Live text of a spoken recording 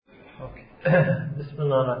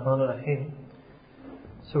Bismillah ar-Rahman ar-Rahim.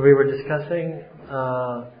 So we were discussing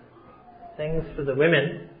things for the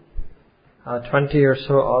women, 20 or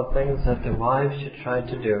so odd things that the wives should try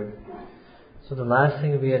to do. So the last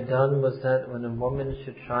thing we had done was that when a woman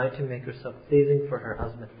should try to make herself pleasing for her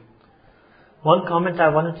husband. One comment I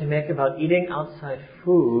wanted to make about eating outside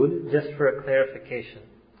food, just for a clarification,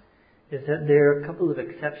 is that there are a couple of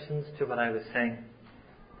exceptions to what I was saying.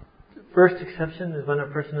 The first exception is when a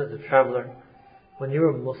person is a traveler. When you're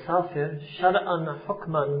a musafir, shar'an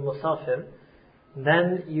hukman musafir,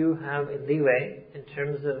 then you have a leeway in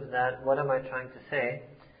terms of that. What am I trying to say?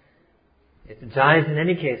 It's jaiz in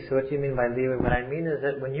any case. So what do you mean by leeway? What I mean is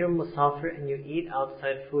that when you're musafir and you eat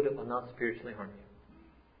outside food, it will not spiritually harm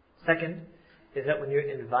you. Second is that when you're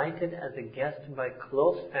invited as a guest by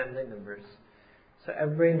close family members, so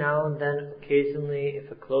every now and then, occasionally,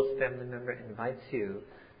 if a close family member invites you,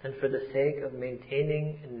 then for the sake of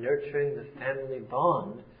maintaining and nurturing the family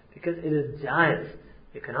bond, because it is jaiz,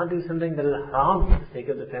 you cannot do something that is haram for the sake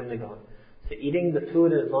of the family bond. So eating the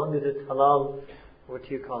food, as long as it's halal, what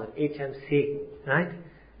do you call it? HMC, right?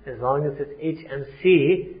 As long as it's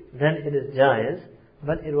HMC, then it is jaiz,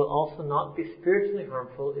 but it will also not be spiritually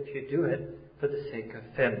harmful if you do it for the sake of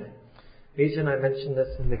family. The reason I mention this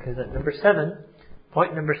is because at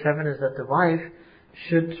point number 7 is that the wife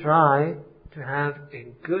should try to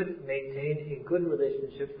maintain a good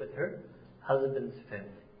relationship with her husband's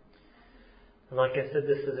family. And like I said,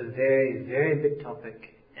 this is a very, very big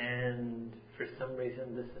topic, and for some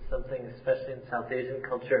reason this is something, especially in South Asian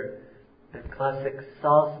culture, the classic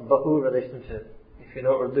saas-bahu relationship. If you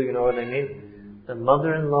know Urdu, you know what I mean. The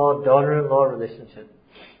mother-in-law, daughter-in-law relationship.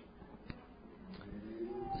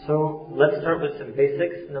 So let's start with some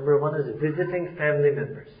basics. Number 1 is visiting family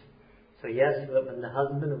members. So yes, when the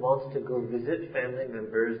husband wants to go visit family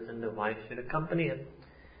members, then the wife should accompany him.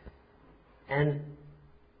 And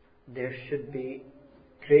there should be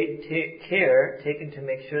great care taken to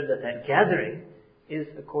make sure that that gathering is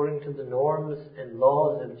according to the norms and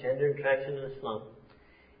laws of gender interaction in Islam.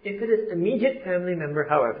 If it is immediate family member,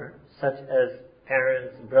 however, such as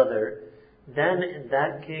parents, brother, then in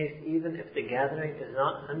that case, even if the gathering is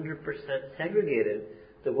not 100% segregated,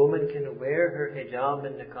 the woman can wear her hijab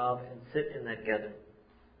and niqab and sit in that gathering,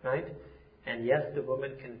 right? And yes, the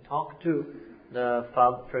woman can talk to the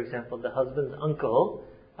father, for example, the husband's uncle.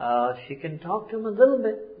 She can talk to him a little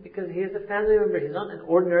bit because he is a family member. He's not an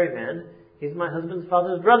ordinary man. He's my husband's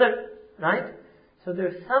father's brother, right? So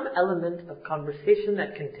there's some element of conversation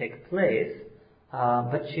that can take place,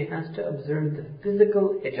 but she has to observe the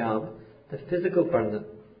physical hijab, the physical parda,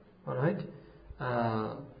 alright?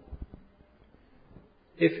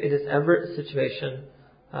 If it is ever a situation,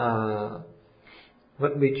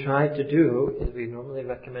 what we try to do is we normally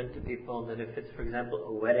recommend to people that if it's, for example,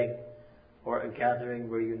 a wedding or a gathering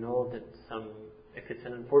where you know that if it's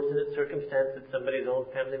an unfortunate circumstance that somebody's own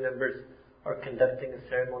family members are conducting a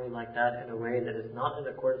ceremony like that in a way that is not in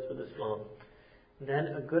accordance with Islam,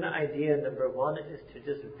 then a good idea, number 1, is to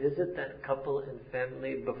just visit that couple and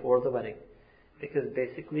family before the wedding. Because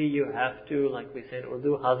basically you have to, like we say in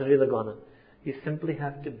Urdu, hazri lagana. You simply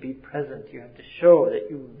have to be present. You have to show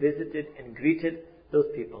that you visited and greeted those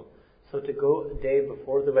people. So to go a day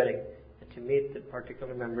before the wedding and to meet the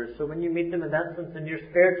particular members. So when you meet them in that sense, then you're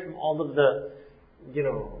spared from all of the,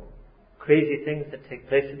 crazy things that take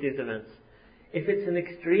place at these events. If it's an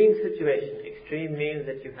extreme situation, extreme means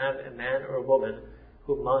that you have a man or a woman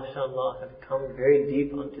who, mashallah, have come very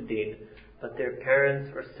deep onto deen, but their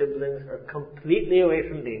parents or siblings are completely away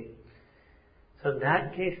from deen. So in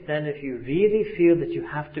that case, then, if you really feel that you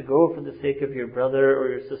have to go for the sake of your brother or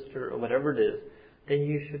your sister or whatever it is, then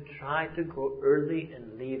you should try to go early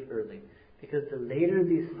and leave early. Because the later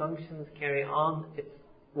these functions carry on, it's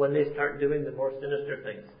when they start doing the more sinister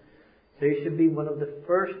things. So you should be one of the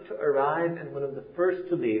first to arrive and one of the first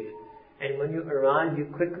to leave. And when you arrive, you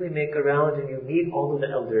quickly make a round and you meet all of the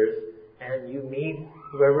elders and you meet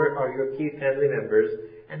whoever are your key family members.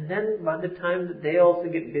 And then by the time that they also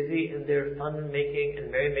get busy in their fun-making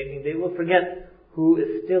and merry-making, they will forget who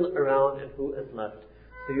is still around and who is left.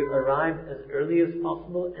 So you arrive as early as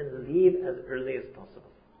possible and leave as early as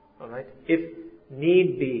possible. Alright? If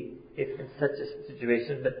need be, if in such a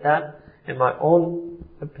situation. But that, in my own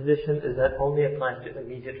position, is that only applies to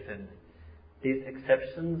immediate family. These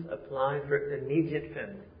exceptions apply for immediate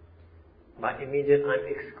family. By immediate, I'm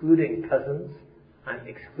excluding cousins, I'm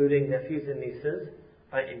excluding nephews and nieces.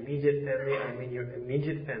 By immediate family, I mean your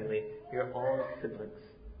immediate family, your own siblings.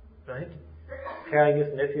 Right? Here I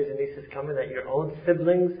guess nephews and nieces come in that your own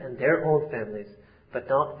siblings and their own families, but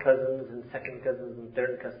not cousins and second cousins and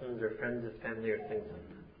third cousins or friends of family or things like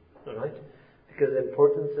that. Alright? Because the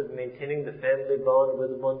importance of maintaining the family bond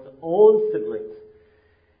with one's own siblings.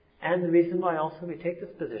 And the reason why also we take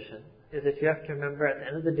this position is that you have to remember at the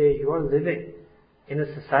end of the day, you are living in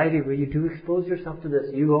a society where you do expose yourself to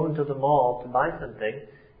this. You go into the mall to buy something,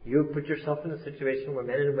 you put yourself in a situation where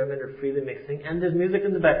men and women are freely mixing, and there's music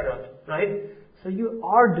in the background, right? So you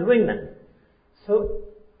are doing that. So,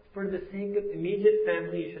 for the sake of immediate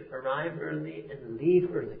family, you should arrive early and leave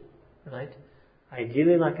early, right?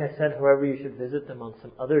 Ideally, like I said, however, you should visit them on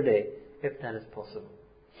some other day, if that is possible.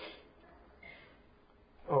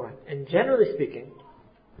 Alright, and generally speaking,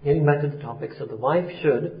 getting back to the topic, so the wife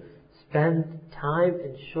should spend time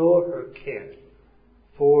and show her care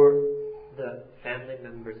for the family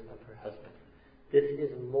members of her husband. This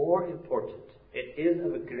is more important. It is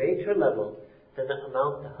of a greater level than the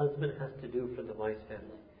amount the husband has to do for the wife's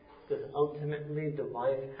family. Because ultimately the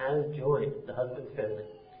wife has joined the husband's family.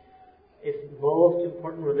 Its most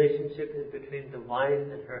important relationship is between the wife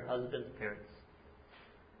and her husband's parents.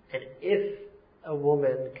 And if a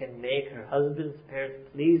woman can make her husband's parents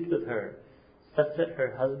pleased with her, such that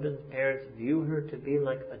her husband's parents view her to be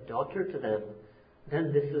like a daughter to them,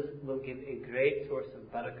 then this will give a great source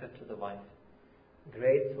of barakah to the wife.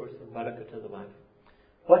 Great source of barakah to the wife.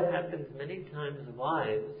 What happens many times,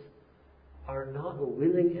 wives are not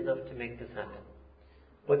willing enough to make this happen.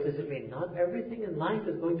 What does it mean? Not everything in life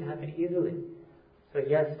is going to happen easily. So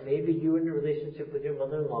yes, maybe you in a relationship with your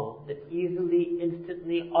mother-in-law that easily,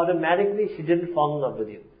 instantly, automatically she didn't fall in love with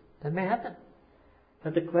you. That may happen.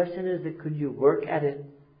 But the question is that could you work at it?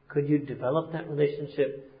 Could you develop that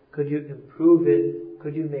relationship? Could you improve it?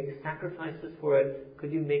 Could you make sacrifices for it?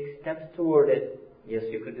 Could you make steps toward it? Yes,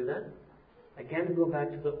 you could do that. Again, go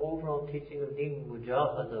back to the overall teaching of Deen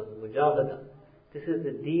Mujahada. This is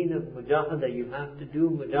the Deen of Mujahada. You have to do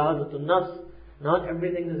Mujahadatul Nafs. Not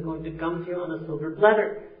everything is going to come to you on a silver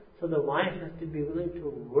platter. So the wife has to be willing to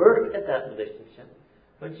work at that relationship.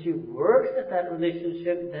 When she works at that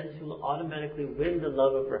relationship, then she will automatically win the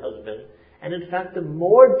love of her husband. And in fact, the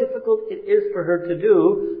more difficult it is for her to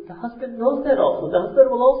do, the husband knows that also. The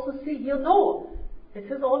husband will also see, he'll know. It's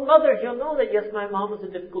his own mother. He'll know that, yes, my mom is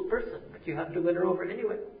a difficult person, but you have to win her over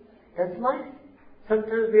anyway. That's life.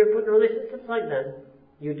 Sometimes we are put in relationships like that.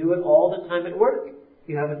 You do it all the time at work.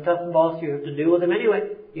 You have a tough boss, you have to deal with him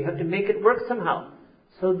anyway. You have to make it work somehow.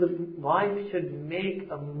 So the wife should make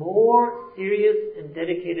a more serious and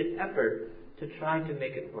dedicated effort to try to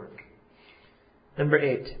make it work. Number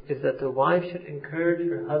 8 is that the wife should encourage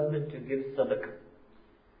her husband to give sadaqah.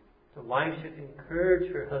 The wife should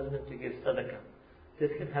encourage her husband to give sadaqah.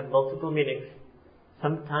 This can have multiple meanings.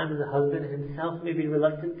 Sometimes the husband himself may be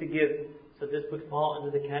reluctant to give, so this would fall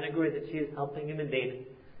under the category that she is helping him in dating.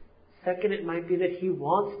 Second, it might be that he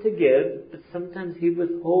wants to give, but sometimes he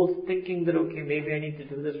withholds thinking that, okay, maybe I need to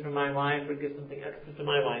do this for my wife or give something extra to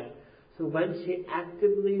my wife. So when she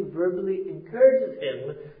actively, verbally encourages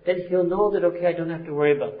him, then he'll know that, okay, I don't have to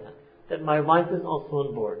worry about that. That my wife is also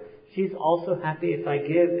on board. She's also happy if I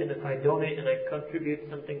give and if I donate and I contribute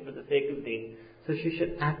something for the sake of Deen. So she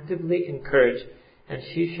should actively encourage. And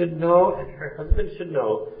she should know, and her husband should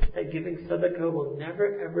know, that giving sadaqah will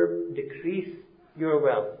never ever decrease your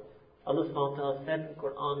wealth. Allah subhanahu wa ta'ala said in the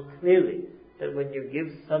Quran clearly that when you give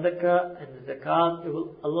sadaqah and zakat,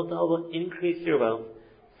 Allah ta'ala will increase your wealth.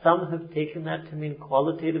 Some have taken that to mean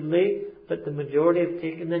qualitatively, but the majority have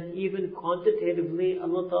taken that even quantitatively.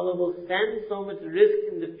 Allah ta'ala will send so much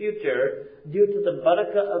risk in the future due to the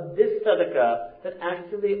barakah of this sadaqah that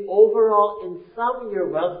actually overall in sum your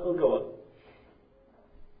wealth will go up.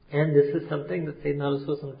 And this is something that Sayyidina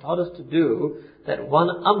Rasulullah taught us to do, that one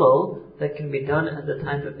amal that can be done at the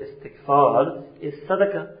time of istighfar is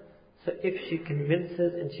sadaqah. So if she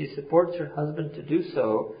convinces and she supports her husband to do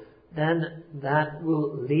so, then that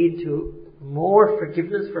will lead to more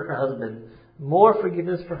forgiveness for her husband. More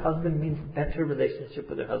forgiveness for her husband means better relationship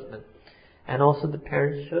with her husband. And also the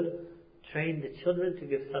parents should train the children to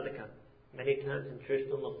give sadaqah. Many times in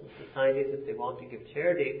traditional Muslim societies, if they want to give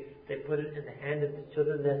charity, they put it in the hand of the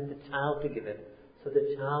children, then the child to give it. So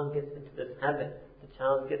the child gets into this habit, the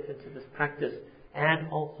child gets into this practice. And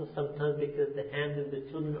also sometimes because the hands of the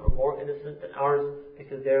children are more innocent than ours,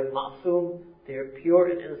 because they're ma'soom, they're pure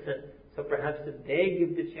and innocent. So perhaps if they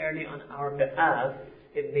give the charity on our behalf,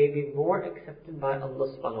 it may be more accepted by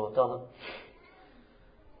Allah subhanahu wa ta'ala.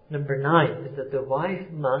 Number 9 is that the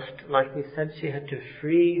wife must, like we said, she had to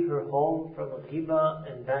free her home from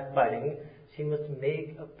ghiba and backbiting. She must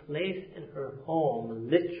make a place in her home,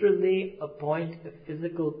 literally appoint a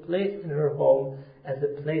physical place in her home as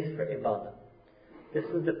a place for ibadah. This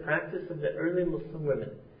was the practice of the early Muslim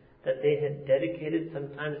women, that they had dedicated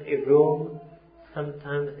sometimes a room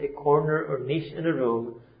sometimes a corner or niche in a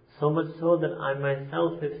room, so much so that I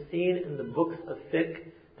myself have seen in the books of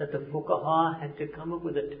fiqh that the fuqaha had to come up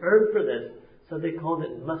with a term for this, so they called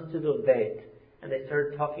it Masjid al-Bayt. And they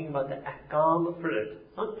started talking about the ahkam for it.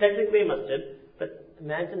 It's not technically a masjid, but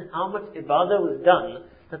imagine how much ibadah was done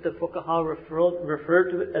that the fuqaha referred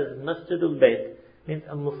to it as Masjid al-Bayt. Means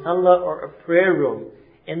a musalla or a prayer room.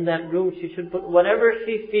 In that room she should put whatever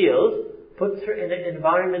she feels, puts her in an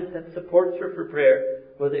environment that supports her for prayer.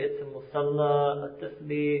 Whether it's a musalla, a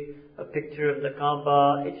tasbih, a picture of the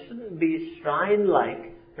Kaaba. It shouldn't be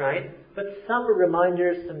shrine-like, right? But some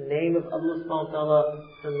reminders, some name of Allah subhanahu wa ta'ala,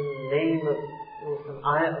 some name of some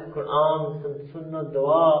ayah of Quran, some sunnah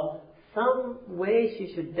dua, some way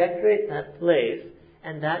she should decorate that place,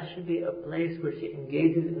 and that should be a place where she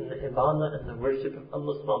engages in the ibadah and the worship of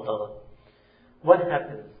Allah subhanahu wa ta'ala. What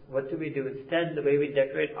happens? What do we do? Instead, the way we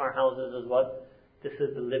decorate our houses is what? This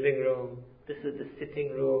is the living room, this is the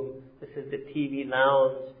sitting room, this is the TV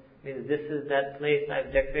lounge, this is that place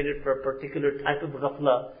I've decorated for a particular type of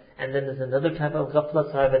ghafla. And then there's another type of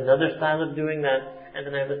ghafla, so I have another style of doing that. And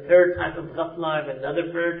then I have a third type of ghafla, I have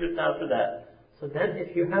another furniture style for that. So then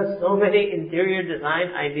if you have so many interior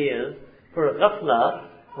design ideas for a ghafla,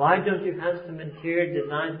 why don't you have some interior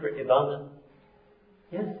design for ibadah?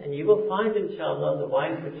 Yes, and you will find, inshallah, the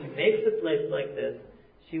wife, when she makes a place like this,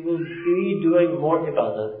 she will be doing more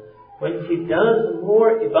ibadah. When she does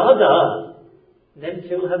more ibadah, then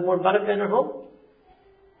she will have more barakah in her home.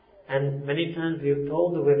 And many times we have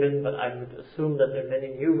told the women, but I would assume that there are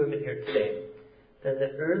many new women here today, that in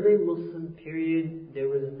the early Muslim period, there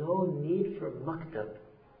was no need for maktab.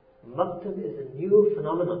 Maktab is a new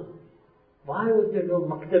phenomenon. Why was there no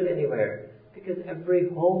maktab anywhere? Because every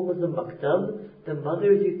home was a maktab. The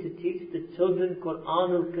mothers used to teach the children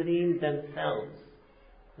Quran al-Kareem themselves.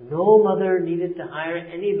 No mother needed to hire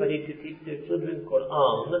anybody to teach their children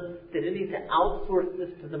Quran. They didn't need to outsource this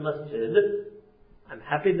to the masjid. I'm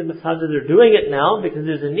happy the masajid are doing it now because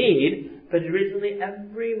there's a need, but originally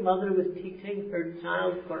every mother was teaching her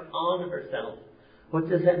child Quran herself. What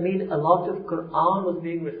does that mean? A lot of Quran was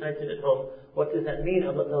being recited at home. What does that mean?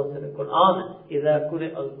 Allah tells us in the Quran, إِذَا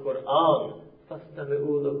قُرِئَ الْقُرْآنُ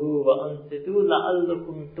فَاسْتَمِعُوا لَهُ وَأَنصِتُوا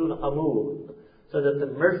لَعَلَّكُمْ تُرْحَمُونَ. So that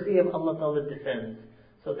the mercy of Allah Ta'ala descends.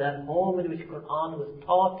 So that home in which Quran was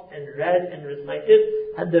taught and read and recited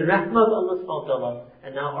had the rahmah of Allah subhanahu wa ta'ala.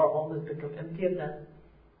 And now our home has become empty of that.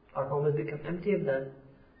 Our home has become empty of that.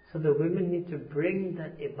 So the women need to bring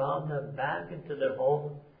that ibadah back into their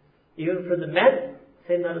home. Even for the men,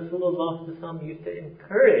 Sayyidina Rasulullah used to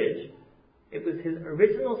encourage, it was his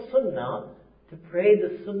original sunnah to pray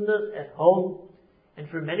the sunnahs at home. And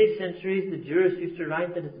for many centuries the jurists used to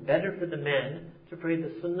write that it's better for the men to pray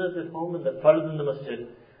the sunnahs at home and the fard in the masjid.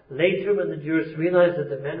 Later, when the jurists realized that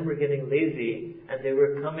the men were getting lazy and they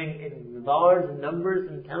were coming in large numbers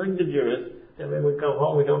and telling the jurists that when we come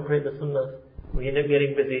home we don't pray the sunnahs, we end up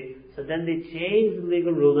getting busy. So then they changed the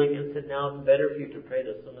legal ruling and said now it's better for you to pray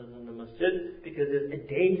the sunnahs in the masjid because there's a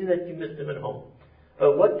danger that you miss them at home.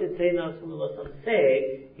 But what did Sayyidina Rasulullah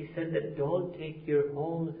say? He said that don't take your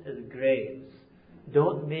homes as graves.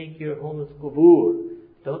 Don't make your homes qubur.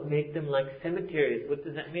 Don't make them like cemeteries. What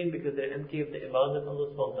does that mean? Because they're empty of the ibadah of Allah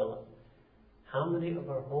subhanahu wa ta'ala. How many of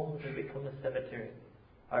our homes have become a cemetery?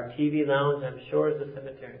 Our TV lounge, I'm sure, is a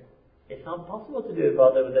cemetery. It's not possible to do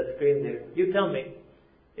ibadah with that screen there. You tell me,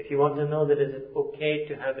 if you want to know that is it okay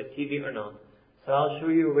to have a TV or not. So I'll show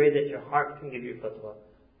you a way that your heart can give you fatwa.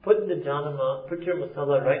 Put the janama, put your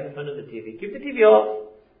musalla right in front of the TV. Keep the TV off.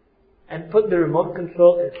 And put the remote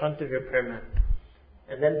control in front of your prayer mat.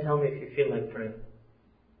 And then tell me if you feel like praying.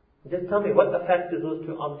 Just tell me, what effect do those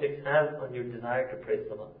two objects have on your desire to pray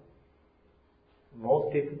salah?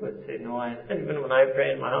 Most people would say, no, even when I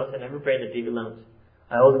pray in my house, I never pray in the TV lounge.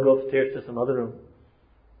 I always go upstairs to some other room.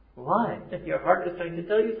 Why? Your heart is trying to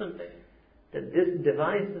tell you something. That this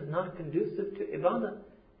device is not conducive to ibadah.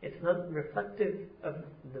 It's not reflective of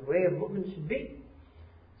the way a woman should be.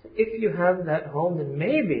 So if you have that home, then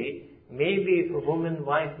maybe if a woman,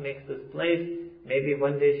 wife makes this place, maybe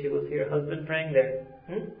one day she will see her husband praying there.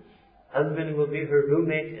 Husband will be her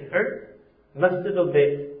roommate in her Masjid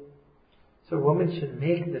al-Bayt. So a woman should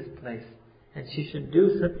make this place and she should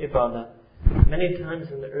do some ibadah. Many times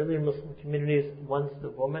in the earlier Muslim communities, once the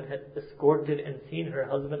woman had escorted and seen her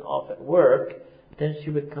husband off at work, then she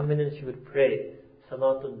would come in and she would pray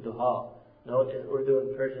Salatul Duha, known in Urdu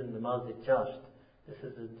and Persian Namaz-i-Chasht. This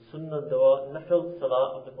is the Sunnah Dua, Nafil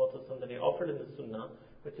Salah of the Prophet that he offered in the Sunnah,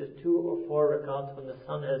 which is 2 or 4 rakats when the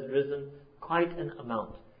sun has risen quite an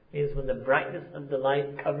amount. Means when the brightness of the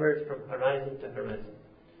light covers from horizon to horizon.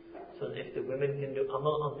 So if the women can do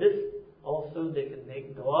amal on this, Also, they can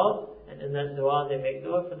make dua, and in that dua, they make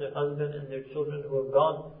dua for their husband and their children who have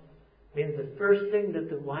gone. Means the first thing that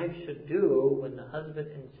the wife should do when the husband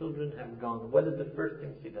and children have gone, what is the first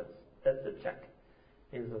thing she does? That's the check.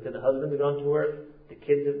 Means, okay, the husband has gone to work, the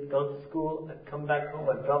kids have gone to school, I've come back home,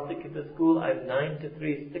 I've dropped the kids to school, I have 9 to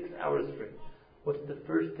 3, 6 hours free. What's the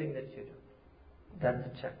first thing that you do? That's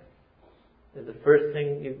the check. Is the first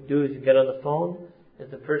thing you do is you get on the phone?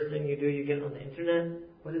 Is the first thing you do you get on the internet?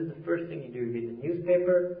 What is the first thing you do? You read the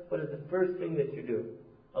newspaper? What is the first thing that you do?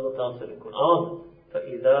 Allah Ta'ala said in the Quran,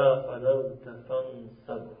 فَإِذَا فَرَغْتَ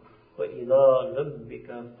فَانْصَبْ وَإِلَىٰ رَبِّكَ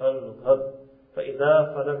فَارْغَبْ.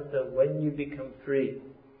 فَإِذَا فَرَغْتَ, when you become free.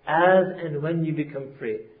 As and when you become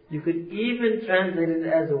free. You could even translate it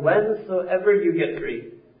as whensoever you get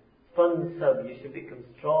free. Fansab, you should become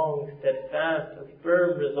strong, steadfast, of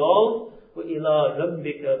firm resolve. وَإِلَىٰ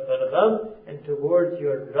رَبِّكَ فَارْغَبْ, and towards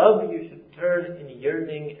your Rabb you should turn in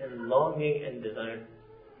yearning and longing and desire.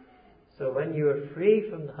 So when you are free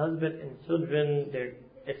from the husband and children, they're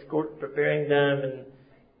preparing them and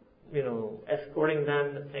escorting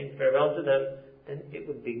them and saying farewell to them, then it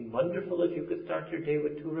would be wonderful if you could start your day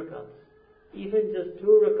with 2 rakats. Even just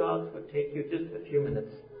 2 rakats would take you just a few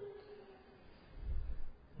minutes.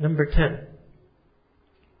 Number 10.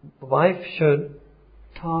 The wife should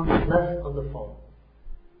talk less on the phone.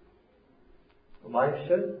 The wife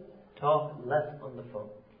should talk less on the phone.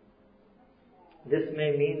 This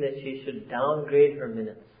may mean that she should downgrade her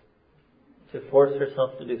minutes to force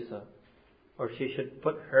herself to do so. Or she should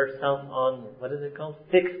put herself on, what is it called?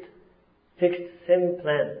 Fixed SIM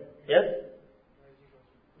plan. Yes?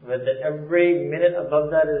 But every minute above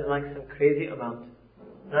that is like some crazy amount.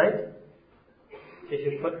 Right? She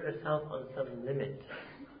should put herself on some limit.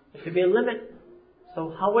 There should be a limit. So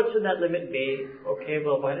what should that limit be? Okay,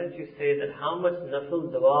 well, why don't you say that how much nafil,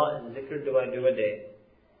 dua and zikr do I do a day?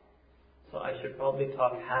 So I should probably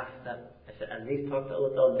talk half that. I should at least talk to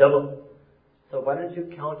Allah Ta'ala double. So why don't you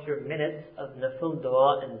count your minutes of nafil,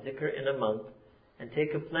 dua and zikr in a month and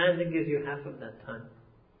take a plan that gives you half of that time.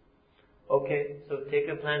 Okay, so take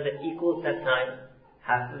a plan that equals that time.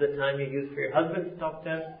 Half of the time you use for your husband to talk to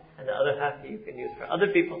him, and the other half you can use for other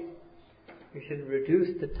people. We should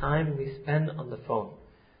reduce the time we spend on the phone.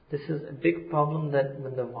 This is a big problem that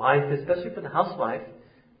when the wife, especially for the housewife,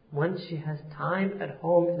 once she has time at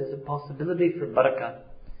home, it is a possibility for barakah.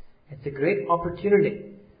 It's a great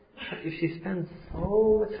opportunity. But if she spends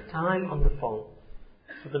so much time on the phone,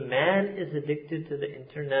 so the man is addicted to the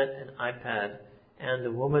internet and iPad, and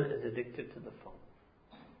the woman is addicted to the phone.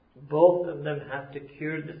 Both of them have to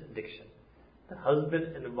cure this addiction. The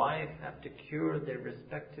husband and the wife have to cure their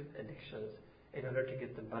respective addictions in order to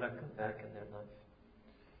get the barakah back in their life.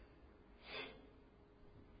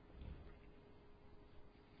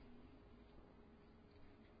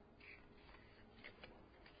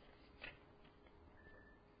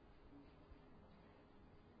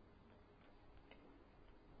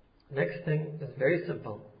 Next thing is very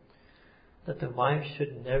simple. That the wife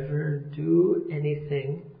should never do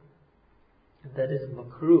anything that is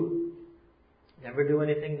makruh. Never do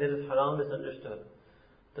anything that is haram, misunderstood.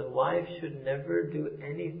 The wife should never do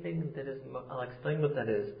anything that is, I'll explain what that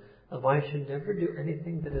is. A wife should never do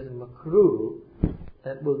anything that is makruh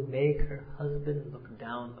that will make her husband look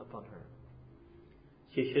down upon her.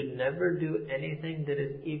 She should never do anything that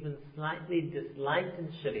is even slightly disliked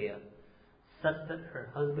in Sharia, such that her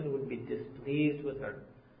husband would be displeased with her,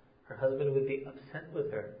 her husband would be upset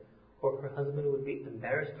with her, or her husband would be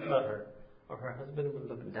embarrassed about her, or her husband would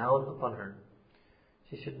look down upon her.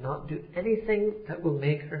 She should not do anything that will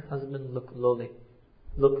make her husband look lowly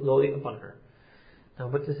upon her. Now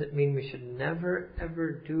what does it mean? We should never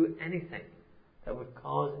ever do anything that would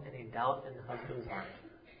cause any doubt in the husband's heart.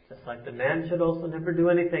 Just like the man should also never do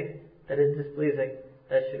anything that is displeasing,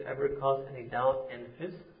 that should ever cause any doubt in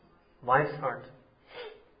his wife's heart.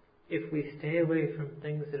 If we stay away from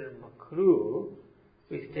things that are makruh,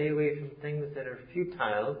 we stay away from things that are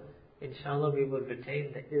futile, inshallah we will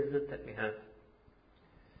retain the izzat that we have.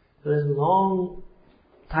 So there's a long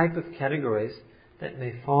type of categories that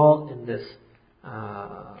may fall in this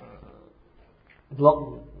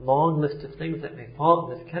long list of things that may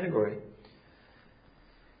fall in this category.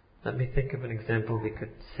 Let me think of an example we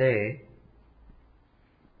could say.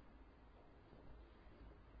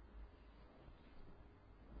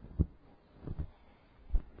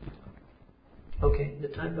 Okay, the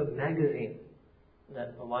type of magazine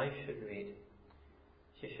that a wife should read.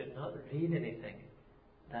 She should not read anything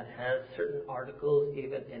that has certain articles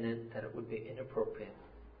even in it that it would be inappropriate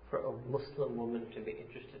for a Muslim woman to be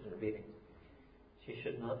interested in reading. She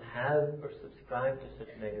should not have or subscribe to such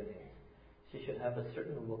magazines. She should have a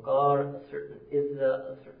certain waqar, a certain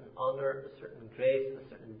izzah, a certain honor, a certain grace, a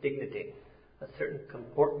certain dignity, a certain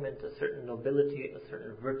comportment, a certain nobility, a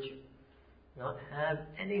certain virtue. Not have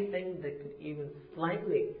anything that could even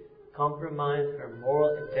slightly compromise her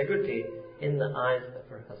moral integrity in the eyes of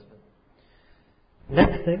her husband.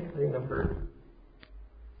 Next thing, remember,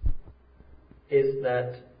 is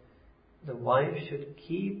that the wife should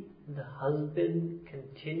keep the husband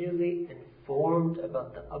continually informed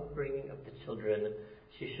about the upbringing of the children.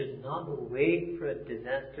 She should not wait for a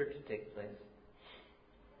disaster to take place.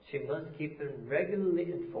 She must keep him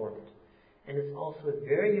regularly informed. And it's also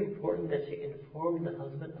very important that she inform the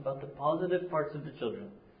husband about the positive parts of the children.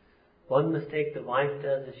 One mistake the wife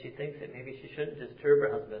does is she thinks that maybe she shouldn't disturb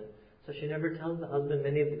her husband, so she never tells the husband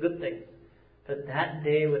many of the good things. But that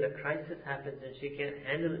day when a crisis happens and she can't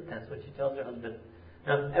handle it, that's when she tells her husband.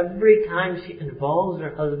 Now, every time she involves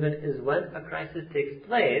her husband is when a crisis takes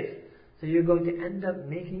place, so you're going to end up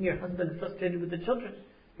making your husband frustrated with the children.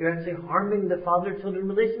 You're actually harming the father-children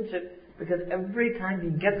relationship, because every time he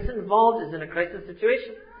gets involved is in a crisis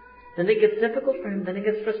situation. Then it gets difficult for him, then it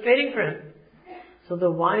gets frustrating for him. So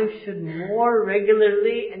the wife should more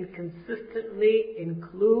regularly and consistently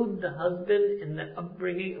include the husband in the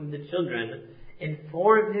upbringing of the children,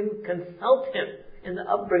 inform him, consult him in the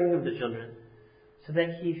upbringing of the children, so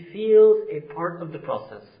that he feels a part of the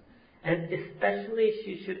process. And especially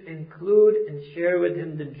she should include and share with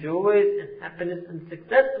him the joys and happiness and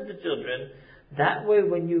success of the children. That way,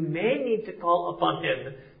 when you may need to call upon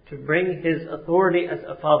him to bring his authority as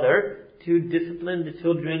a father, to discipline the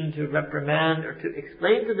children, to reprimand or to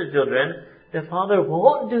explain to the children, the father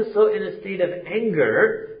won't do so in a state of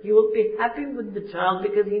anger. He will be happy with the child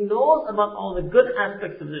because he knows about all the good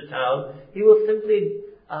aspects of the child. He will simply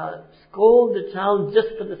scold the child just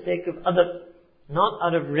for the sake of adab, not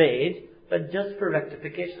out of rage, but just for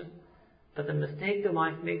rectification. But the mistake the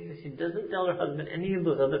wife makes is she doesn't tell her husband any of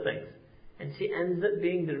those other things. And she ends up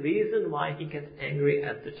being the reason why he gets angry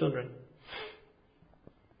at the children.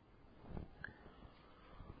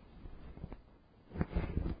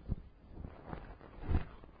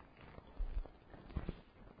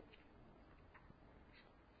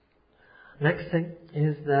 Next thing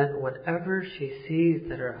is that whenever she sees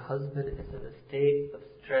that her husband is in a state of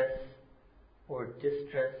stress or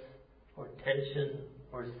distress or tension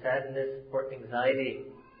or sadness or anxiety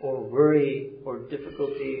or worry or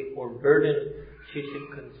difficulty or burden, she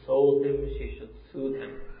should console him, she should soothe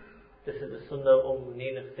him. This is the sunnah of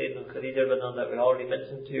Mu'mineen Sayyidina Khadija that we already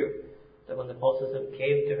mentioned to you. That when the Prophet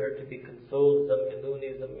came to her to be consoled,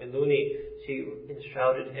 Zammiluni, Zammiluni, she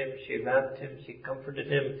enshrouded him, she wrapped him, she comforted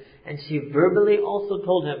him, and she verbally also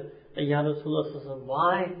told him that, Ya Rasulullah,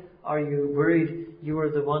 why are you worried? You are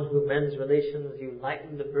the one who mends relations, you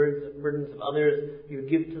lighten the burdens of others, you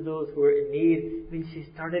give to those who are in need. I mean,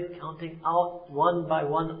 she started counting out one by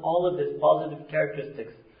one all of his positive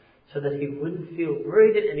characteristics, so that he wouldn't feel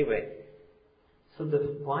worried in any way. So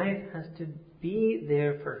the wife has to be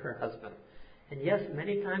there for her husband. And yes,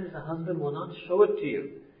 many times the husband will not show it to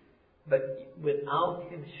you. But without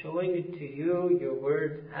him showing it to you, your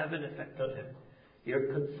words have an effect on him.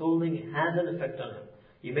 Your consoling has an effect on him.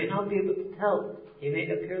 You may not be able to tell. He may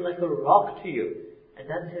appear like a rock to you. And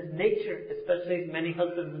that's his nature, especially if many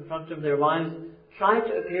husbands in front of their wives try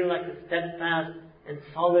to appear like a steadfast and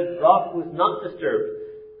solid rock who is not disturbed.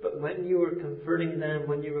 But when you were comforting them,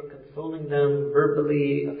 when you were consoling them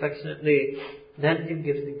verbally, affectionately, then it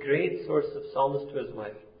gives a great source of solace to his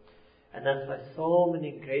wife. And that's why so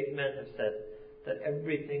many great men have said that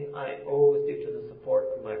everything I owe is due to the support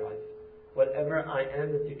of my wife. Whatever I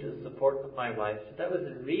am is due to the support of my wife. So that was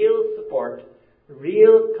real support,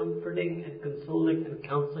 real comforting and consoling and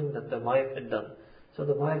counseling that the wife had done. So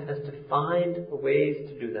the wife has to find ways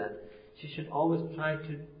to do that. She should always try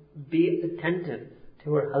to be attentive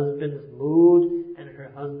to her husband's mood and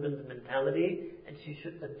her husband's mentality, and she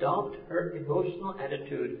should adopt her emotional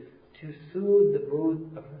attitude to soothe the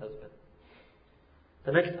mood of her husband.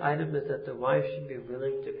 The next item is that the wife should be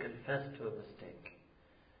willing to confess to a mistake.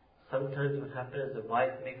 Sometimes what happens is the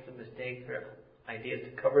wife makes a mistake, her idea is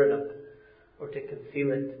to cover it up, or to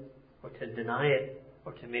conceal it, or to deny it,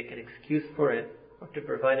 or to make an excuse for it, or to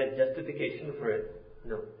provide a justification for it.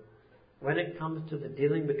 No. When it comes to the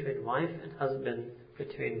dealing between wife and husband,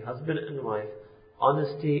 between husband and wife,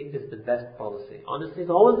 honesty is the best policy. Honesty is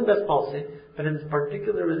always the best policy, but in this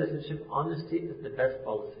particular relationship, honesty is the best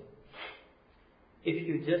policy. If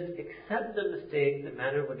you just accept the mistake, the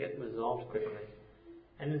matter will get resolved quickly.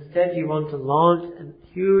 And instead you want to launch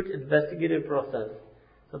a huge investigative process.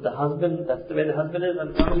 So the husband, that's the way the husband is,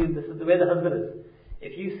 I'm telling you, this is the way the husband is.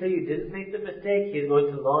 If you say you didn't make the mistake, he's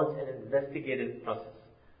going to launch an investigative process.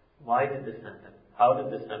 Why did this happen? How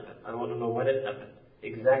did this happen? I want to know when it happened.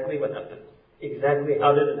 Exactly what happened. Exactly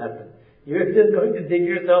how did it happen? You're just going to dig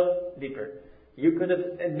yourself deeper. You could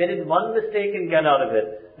have admitted one mistake and got out of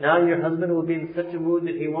it. Now your husband will be in such a mood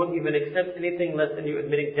that he won't even accept anything less than you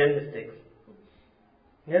admitting 10 mistakes.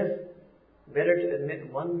 Yes? Better to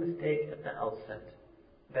admit one mistake at the outset.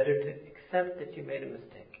 Better to accept that you made a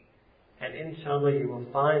mistake. And inshallah you will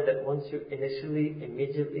find that once you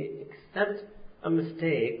immediately accept a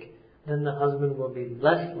mistake, then the husband will be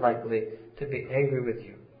less likely to be angry with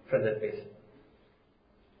you for that reason.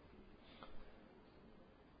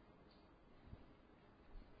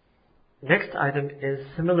 Next item is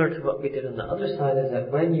similar to what we did on the other side, is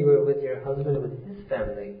that when you are with your husband, with his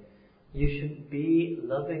family, you should be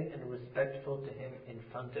loving and respectful to him in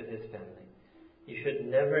front of his family. You should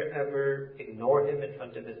never ever ignore him in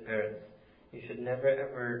front of his parents. You should never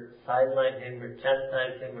ever sideline him or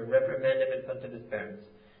chastise him or reprimand him in front of his parents.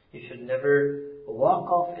 You should never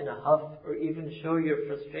walk off in a huff or even show your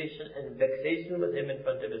frustration and vexation with him in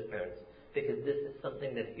front of his parents, because this is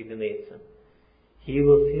something that humiliates him. He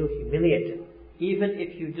will feel humiliated. Even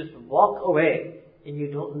if you just walk away and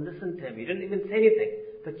you don't listen to him. You didn't even say anything,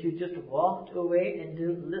 but you just walked away and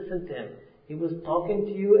didn't listen to him. He was talking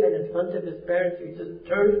to you, and in front of his parents you just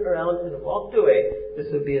turned around and walked away. This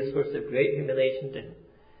would be a source of great humiliation to him.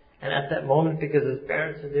 And at that moment, because his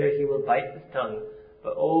parents are there, he will bite his tongue.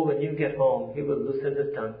 But when you get home, he will loosen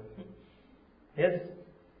his tongue. Yes?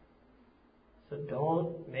 So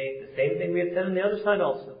don't make the same thing we had said on the other side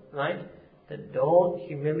also, right? That don't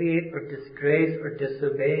humiliate or disgrace or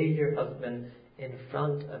disobey your husband in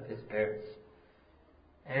front of his parents.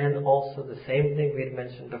 And also the same thing we had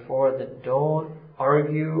mentioned before, that don't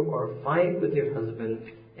argue or fight with your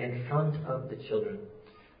husband in front of the children.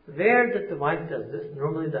 Rare that the wife does this.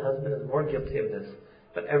 Normally the husband is more guilty of this.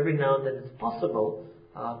 But every now and then it's possible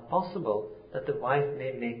that the wife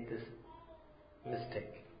may make this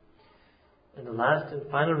mistake. And the last and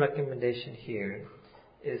final recommendation here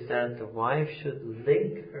is that the wife should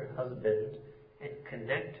link her husband and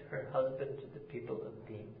connect her husband to the people of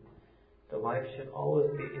Deen. The wife should always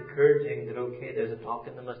be encouraging that, okay, there's a talk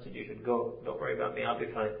in the masjid, you should go. Don't worry about me, I'll be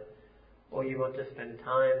fine. Or you want to spend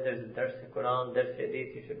time, there's a dars in Quran, dars in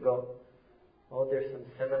Hadith, you should go. Or there's some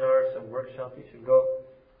seminar, some workshop, you should go.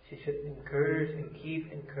 She should encourage and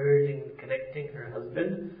keep encouraging and connecting her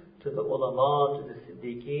husband to the ulama, to the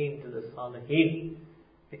siddiqeen, to the salihin.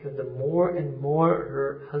 Because the more and more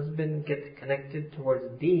her husband gets connected towards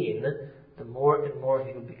Deen, the more and more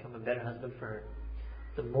he will become a better husband for her.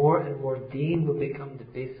 The more and more Deen will become the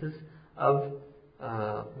basis of,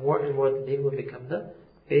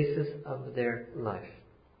 their life.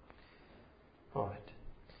 Alright.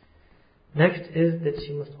 Next is that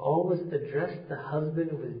she must always address the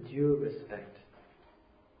husband with due respect.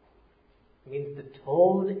 It means the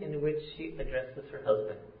tone in which she addresses her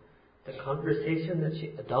husband. The conversation that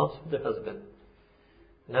she adopts with her husband.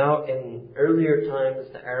 Now, in earlier times,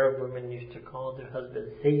 the Arab women used to call their husband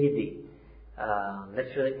Sayyidi.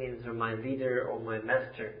 Literally means they're my leader or my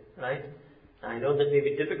master, right? I know that may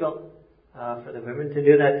be difficult for the women to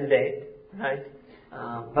do that today, right?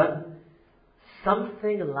 But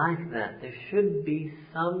something like that. There should be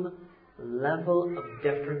some level of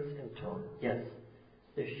deference in tone. Yes,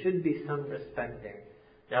 there should be some respect there.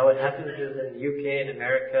 Now what happens is in the UK and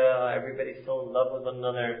America, everybody's so in love with one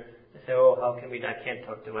another. They say, I can't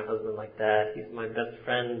talk to my husband like that. He's my best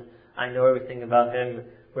friend. I know everything about him.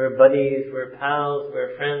 We're buddies, we're pals,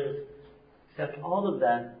 we're friends. Except all of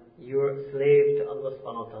that, you're a slave to Allah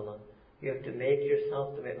subhanahu wa ta'ala. You have to make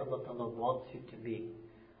yourself the way Allah ta'ala wants you to be.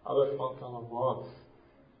 Allah subhanahu wa ta'ala wants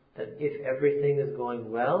that if everything is going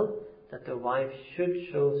well, that the wife should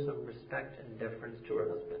show some respect and deference to her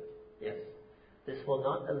husband. Yes. This will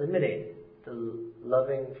not eliminate the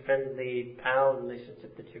loving, friendly, pal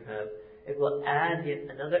relationship that you have. It will add yet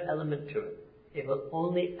another element to it. It will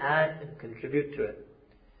only add and contribute to it.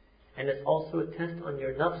 And it's also a test on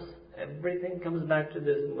your nafs. Everything comes back to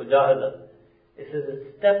this mujahada. This is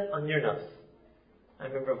a step on your nafs. I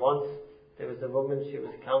remember once there was a woman, she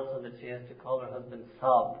was counseled that she has to call her husband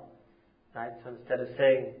Saab. Right? So instead of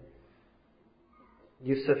saying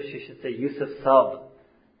Yusuf, she should say Yusuf Saab.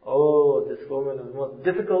 Oh, this woman was the most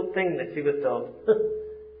difficult thing that she was told.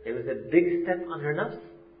 It was a big step on her nafs.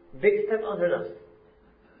 Big step on her nafs.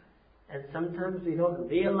 And sometimes we don't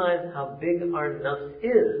realize how big our nafs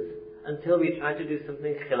is until we try to do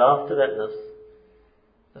something khilaf to that nafs.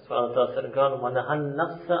 That's why Allah said in Quran, وَنَهَا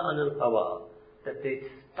النَّفْسَ عَنِ الْهَوَىٰ, that they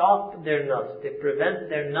stop their nafs, they prevent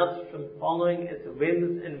their nafs from following its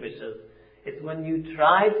whims and wishes. It's when you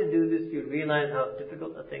try to do this, you realize how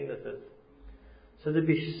difficult a thing this is. So there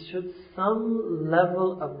should some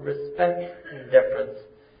level of respect and deference.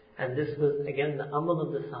 And this was again the amal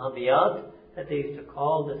of the Sahabiyat, that they used to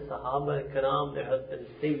call the Sahaba Ikram, their husband,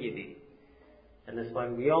 Sayyidi. And that's why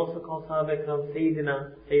we also call Sahaba Ikram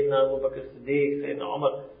Sayyidina, Sayyidina Abu Bakr Siddiq, Sayyidina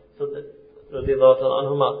Umar, so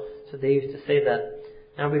so they used to say that.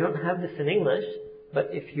 Now we don't have this in English,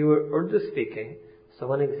 but if you were Urdu speaking, so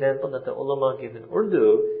one example that the ulama give in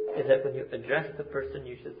Urdu is that when you address the person,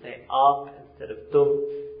 you should say aap instead of tum.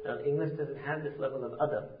 Now English doesn't have this level of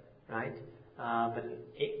adab, right? But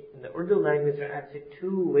in the Urdu language, there are actually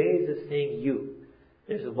two ways of saying you.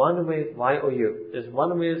 There's one way, Y-O-U. There's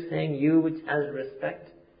one way of saying you which has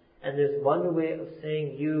respect, and there's one way of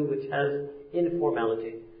saying you which has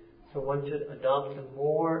informality. So one should adopt a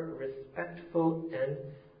more respectful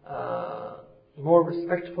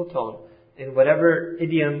tone in whatever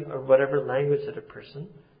idiom or whatever language that a person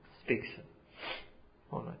speaks in.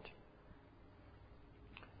 Alright.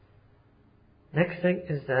 Next thing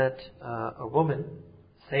is that a woman,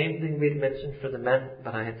 same thing we'd mentioned for the men,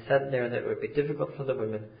 but I had said there that it would be difficult for the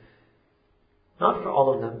women. Not for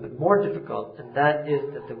all of them, but more difficult, and that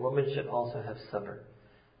is that the woman should also have sabr.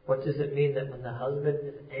 What does it mean? That when the husband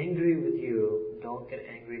is angry with you, don't get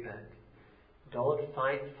angry back. Don't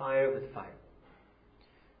fight fire with fire.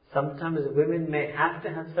 Sometimes women may have to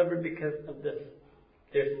have sabr because of this.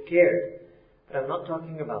 They're scared. But I'm not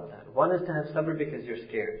talking about that. One is to have sabr because you're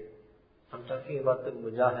scared. I'm talking about the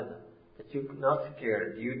mujahada. That you're not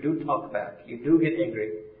scared. You do talk back. You do get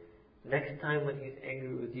angry. Next time when he's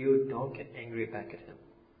angry with you, don't get angry back at him.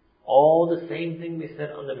 All the same thing we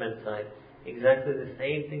said on the men's side. Exactly the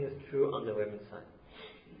same thing is true on the women's side.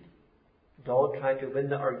 Don't try to win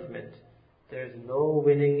the argument. There's no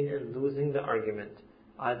winning and losing the argument.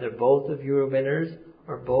 Either both of you are winners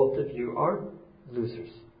or both of you are losers.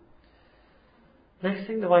 Next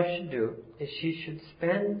thing the wife should do is she should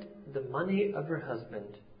spend the money of her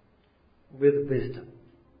husband with wisdom.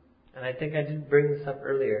 And I think I did bring this up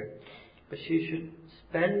earlier. But she should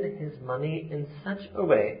spend his money in such a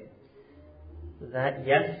way that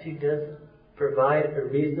yes, she does provide a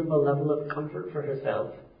reasonable level of comfort for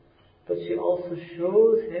herself, but she also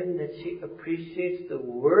shows him that she appreciates the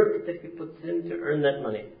work that he puts in to earn that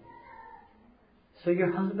money. So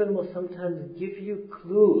your husband will sometimes give you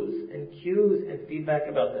clues and cues and feedback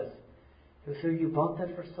about this. He'll say, you bought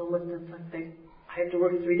that for so much, that's like I have to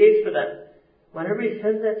work 3 days for that. Whenever he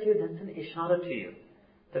says that to you, that's an ishara to you.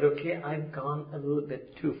 That okay, I've gone a little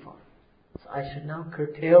bit too far. So I should now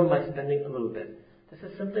curtail my spending a little bit. This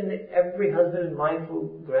is something that every husband and wife will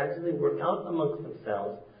gradually work out amongst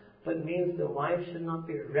themselves, but means the wife should not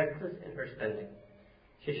be reckless in her spending.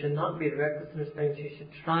 She should not be reckless in her spending. She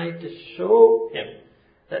should try to show him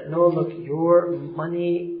that no, look, your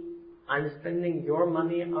money, I'm spending your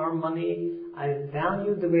money, our money, I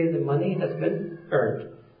value the way the money has been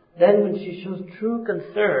earned. Then when she shows true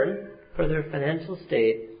concern for their financial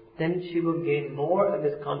state, then she will gain more of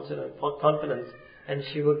his confidence and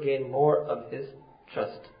she will gain more of his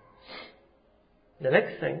trust. The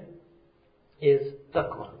next thing is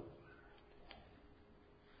taqwa.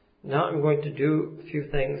 Now I'm going to do a few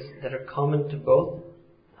things that are common to both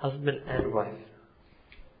husband and wife.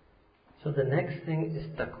 So the next thing is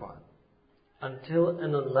taqwa. Until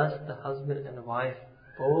and unless the husband and wife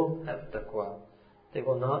both have taqwa, they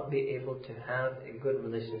will not be able to have a good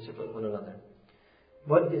relationship with one another.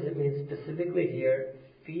 What does it mean specifically here?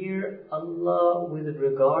 Fear Allah with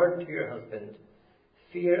regard to your husband.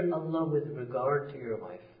 Fear Allah with regard to your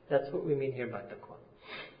wife. That's what we mean here by taqwa.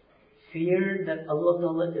 Fear that Allah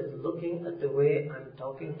Ta'ala is looking at the way I'm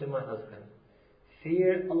talking to my husband.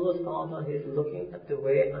 Fear Allah Ta'ala is looking at the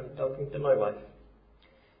way I'm talking to my wife.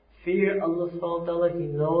 Fear Allah Ta'ala, He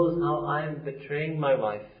knows how I'm betraying my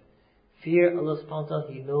wife. Fear Allah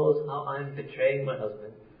Ta'ala, He knows how I'm betraying my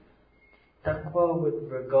husband. Taqwa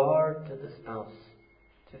with regard to the spouse.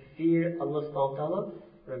 To fear Allah Ta'ala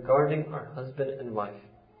regarding our husband and wife.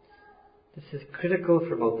 This is critical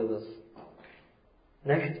for both of us.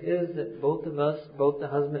 Next is that both of us, both the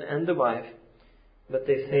husband and the wife, what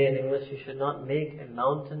they say in English, you should not make a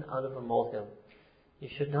mountain out of a molehill. You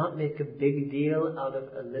should not make a big deal out of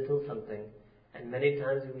a little something. And many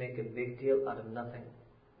times we make a big deal out of nothing.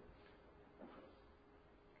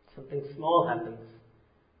 Something small happens,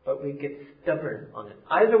 but we get stubborn on it.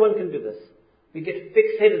 Either one can do this. We get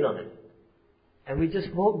fixated on it. And we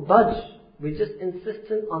just won't budge. We just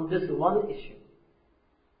insistent on this one issue.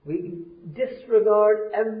 We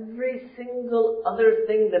disregard every single other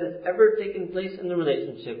thing that has ever taken place in the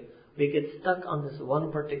relationship. We get stuck on this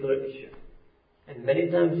one particular issue. And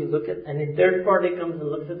many times you look at, and a third party comes and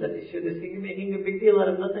looks at that issue, they say, you're making a big deal out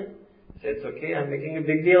of nothing. You say, it's okay, I'm making a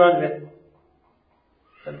big deal out of it.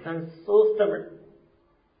 Sometimes so stubborn.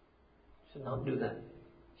 Should not do that.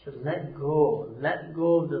 Should let go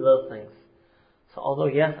of the little things. So although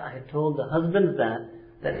yes, I had told the husbands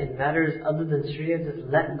that in matters other than Sharia, just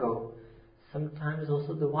let go. Sometimes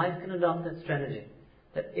also the wife can adopt that strategy.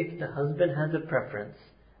 That if the husband has a preference,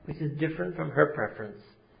 which is different from her preference,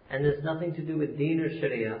 and there's nothing to do with Deen or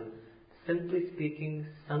Sharia, simply speaking,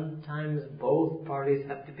 sometimes both parties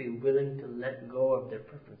have to be willing to let go of their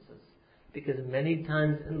preferences. Because many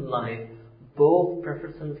times in life, both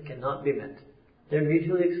preferences cannot be met. They're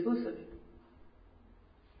mutually exclusive.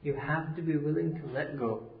 You have to be willing to let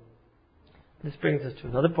go. This brings us to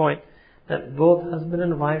another point, that both husband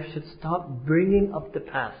and wife should stop bringing up the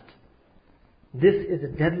past. This is a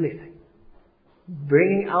deadly thing.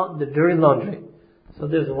 Bringing out the dirty laundry. So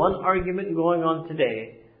there's one argument going on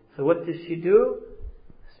today. So what does she do?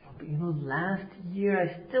 But last year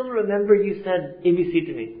I still remember you said ABC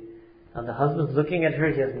to me. Now the husband's looking at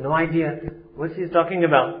her, he has no idea what she's talking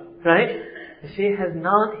about. Right? She has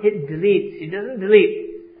not hit delete. She doesn't delete.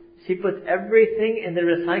 She puts everything in the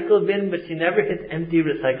recycle bin, but she never hits empty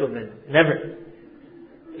recycle bin. Never.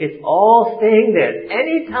 It's all staying there.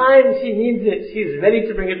 Anytime she needs it, she's ready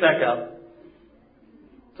to bring it back out.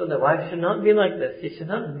 So the wife should not be like this. She should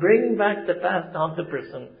not bring back the past on the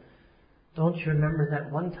person. Don't you remember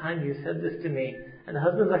that one time you said this to me? And the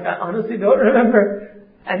husband's like, I honestly don't remember.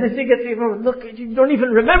 And then she gets even, look, you don't even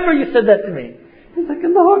remember you said that to me. He's like,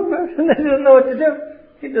 Allahu Akbar. And he doesn't know what to do.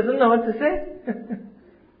 He doesn't know what to say.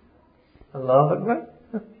 Allahu Akbar.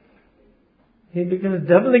 He becomes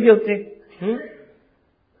doubly guilty.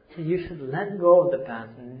 So you should let go of the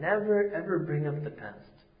past. Never ever bring up the past.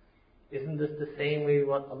 Isn't this the same way we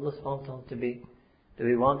want Allah subhanahu wa ta'ala to be? Do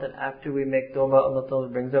we want that after we make tawbah, Allah ta'ala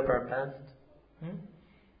brings up our past?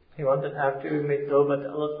 We want that after we make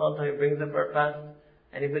tawbah, Allah subhanahu wa ta'ala brings up our past?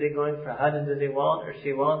 Anybody going for Hajj, does he want or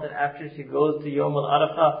she want that after she goes to Yawm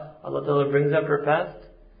al-Arafah, Allah ta'ala brings up her past?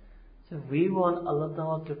 So we want Allah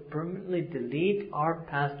ta'ala to permanently delete our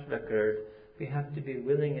past record. We have to be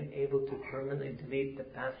willing and able to permanently delete the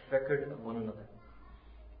past record of one another.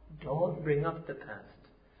 Don't bring up the past.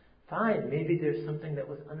 Fine, maybe there's something that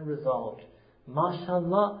was unresolved.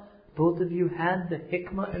 MashaAllah, both of you had the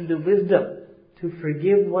hikmah and the wisdom to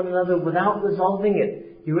forgive one another without resolving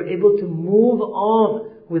it. You were able to move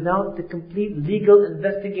on without the complete legal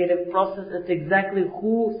investigative process as to exactly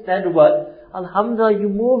who said what. Alhamdulillah, you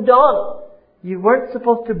moved on. You weren't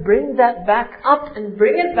supposed to bring that back up and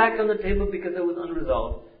bring it back on the table because it was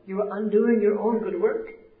unresolved. You were undoing your own good work.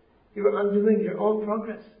 You were undoing your own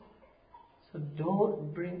progress. So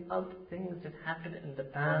don't bring up things that happened in the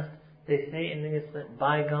past. They say in English that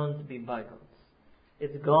bygones be bygones.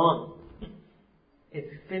 It's gone.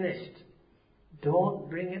 It's finished. Don't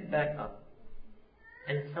bring it back up.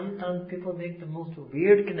 And sometimes people make the most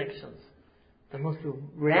weird connections. The most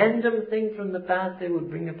random thing from the past they would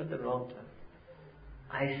bring up at the wrong time.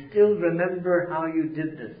 I still remember how you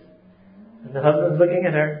did this. And the husband's looking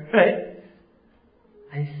at her, right?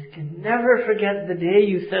 I can never forget the day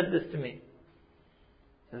you said this to me.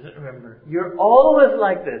 Doesn't remember. You're always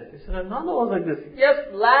like this. He said, I'm not always like this. Yes,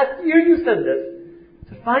 last year you said this.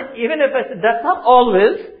 So fine, even if I said, that's not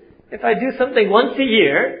always. If I do something once a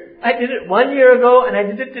year, I did it 1 year ago and I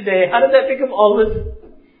did it today. How did that become always?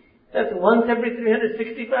 That's once every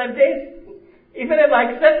 365 days. Even if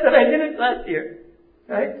I accept that I did it last year.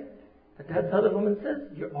 Right? But that's how the woman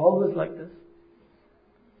says, you're always like this.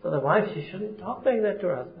 So the wife, she shouldn't talk like that to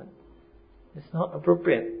her husband. It's not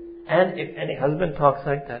appropriate. And if any husband talks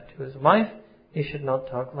like that to his wife, he should not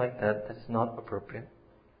talk like that. That is not appropriate.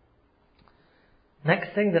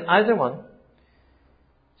 Next thing, that either one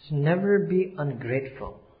should never be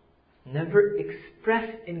ungrateful. Never express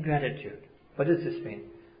ingratitude. What does this mean?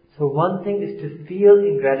 So one thing is to feel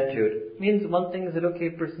ingratitude. It means one thing is that, okay,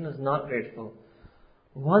 a person is not grateful.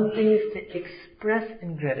 One thing is to express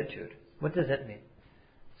ingratitude. What does that mean?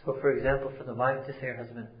 So for example, for the wife to say to her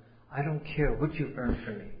husband, I don't care what you've earned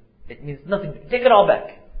from me. It means nothing. Take it all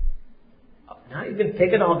back. Now you can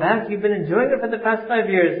take it all back. You've been enjoying it for the past 5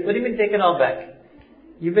 years. What do you mean take it all back?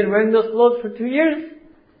 You've been wearing those clothes for 2 years.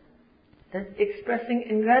 That's expressing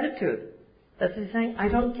ingratitude. That's saying, I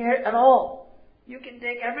don't care at all. You can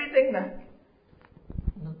take everything back.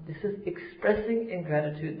 No, this is expressing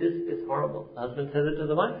ingratitude. This is horrible. The husband says it to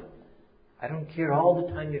the wife. I don't care all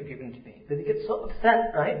the time you've given to me. But you get so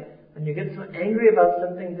upset, right? When you get so angry about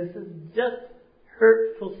something, this is just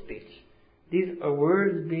hurtful speech. These are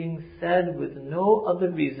words being said with no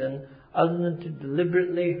other reason other than to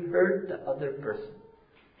deliberately hurt the other person.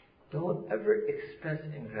 Don't ever express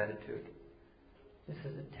ingratitude. This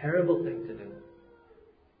is a terrible thing to do.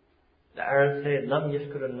 The Arabs say, Lam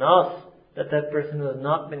yashkurun nas, that person who has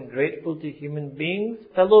not been grateful to human beings,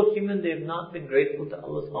 fellow human, they have not been grateful to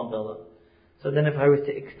Allah subhanahu wa ta'ala. So then if I was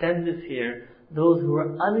to extend this here, those who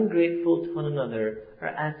are ungrateful to one another are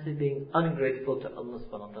actually being ungrateful to Allah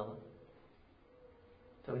subhanahu wa ta'ala.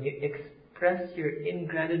 So when you express your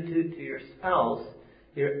ingratitude to your spouse,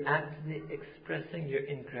 you're actually expressing your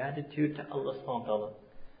ingratitude to Allah subhanahu wa ta'ala.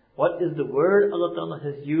 What is the word Allah ta'ala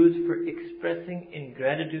has used for expressing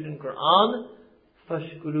ingratitude in Quran?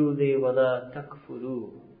 Fashkuru li wa la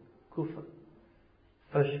takfuru. Kufr.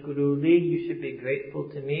 Fashkuru li, you should be grateful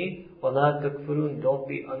to me. Wa la takfurun, don't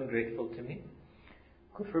be ungrateful to me.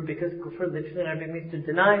 Kufr, because kufr literally in Arabic means to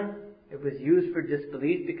deny. It was used for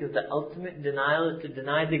disbelief because the ultimate denial is to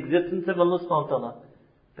deny the existence of Allah subhanahu wa ta'ala.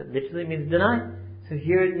 But literally means deny. So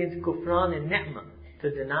here it means kufran and ni'mah,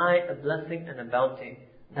 to deny a blessing and a bounty.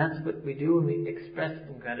 That's what we do when we express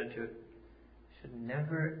ingratitude. Should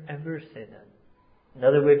never ever say that.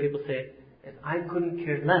 Another way people say it is, I couldn't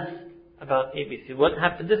care less about ABC. What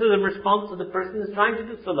happened? This is a response to the person who's trying to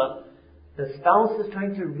do salah. The spouse is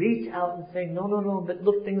trying to reach out and say, no, but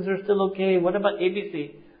look, things are still okay. What about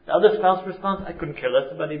ABC? The other spouse responds, I couldn't care less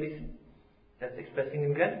about ABC. That's expressing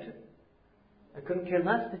ingratitude. I couldn't care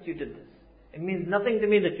less that you did this. It means nothing to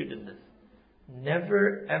me that you did this.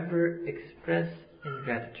 Never ever express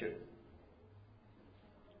ingratitude.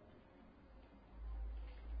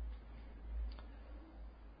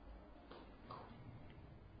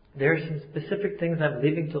 There are some specific things I'm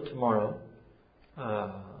leaving till tomorrow.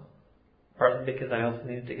 Partly because I also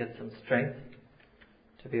need to get some strength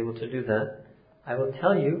to be able to do that. I will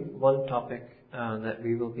tell you one topic that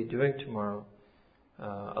we will be doing tomorrow.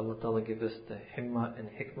 Allah Ta'ala give us the himmah and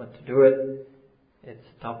hikmah to do it. It's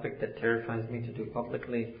a topic that terrifies me to do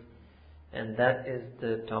publicly. And that is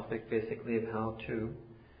the topic basically of how to,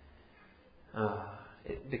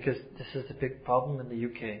 because this is a big problem in the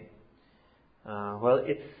UK. Well,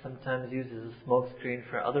 it's sometimes used as a smokescreen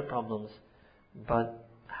for other problems, but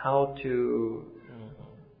how to,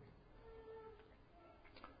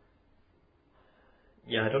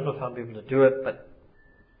 I don't know if I'll be able to do it, but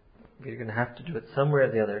we're going to have to do it somewhere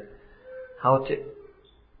or the other. How to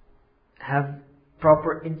have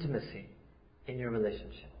proper intimacy in your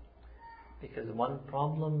relationship. Because one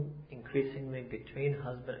problem increasingly between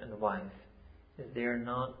husband and wife is they are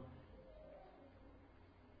not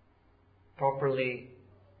properly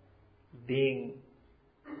being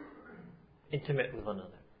intimate with one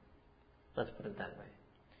another. Let's put it that way.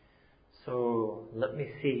 So let me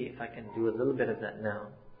see if I can do a little bit of that now.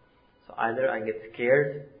 So either I get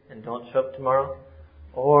scared and don't show up tomorrow,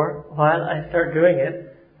 or while I start doing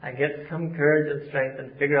it, I get some courage and strength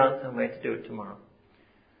and figure out some way to do it tomorrow.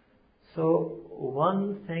 So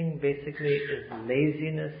one thing basically is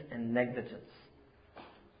laziness and negligence.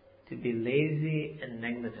 To be lazy and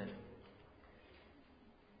negligent.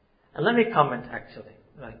 And let me comment actually.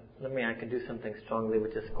 Right? I can do something strongly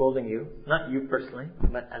which is scolding you. Not you personally,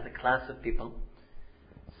 but as a class of people.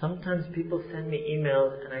 Sometimes people send me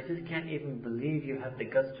emails and I just can't even believe you have the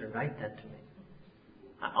guts to write that to me.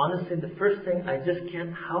 Honestly, the first thing, I just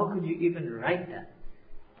can't, how could you even write that?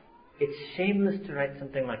 It's shameless to write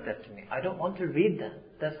something like that to me. I don't want to read that.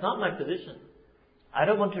 That's not my position. I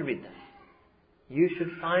don't want to read that. You should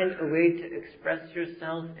find a way to express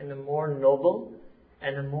yourself in a more noble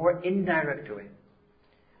and a more indirect way.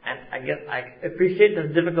 And I appreciate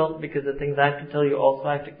that's difficult because the things I have to tell you also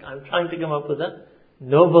I'm trying to come up with a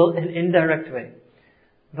noble and indirect way.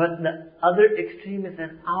 But the other extreme is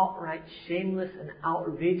an outright shameless and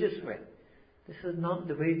outrageous way. This is not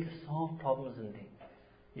the way to solve problems in deen.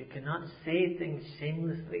 You cannot say things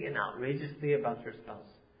shamelessly and outrageously about your spouse.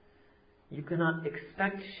 You cannot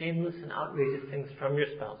expect shameless and outrageous things from your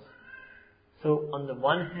spouse. So on the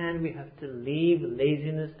one hand, we have to leave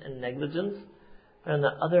laziness and negligence. But on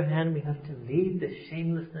the other hand, we have to leave the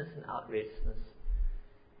shamelessness and outrageousness.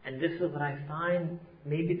 And this is what I find,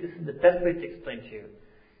 maybe this is the best way to explain to you.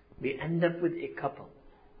 We end up with a couple.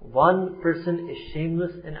 One person is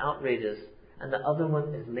shameless and outrageous, and the other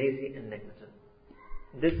one is lazy and negligent.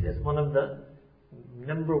 This is one of the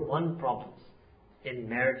number one problems in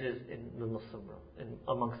marriages in the Muslim world,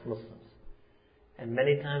 amongst Muslims. And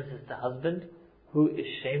many times it's the husband who is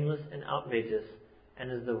shameless and outrageous,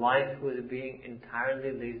 and is the wife who is being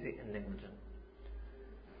entirely lazy and negligent.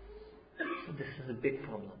 So this is a big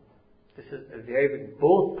problem. This is a very big,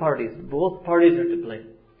 both parties are to blame.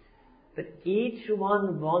 But each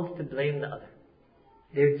one wants to blame the other.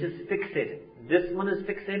 They're just fixated. This one is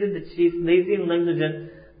fixated that she's lazy and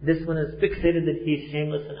negligent. This one is fixated that he's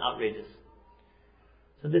shameless and outrageous.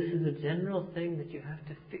 So this is a general thing that you have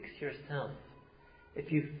to fix yourself.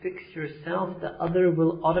 If you fix yourself, the other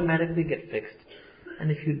will automatically get fixed.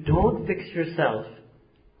 And if you don't fix yourself,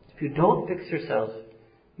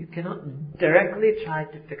 you cannot directly try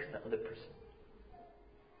to fix the other person.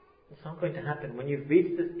 It's not going to happen. When you've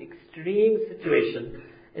reached this extreme situation,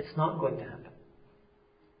 it's not going to happen.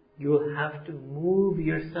 You will have to move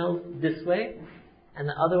yourself this way, and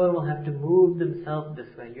the other one will have to move themselves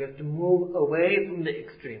this way. You have to move away from the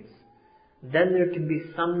extremes. Then there can be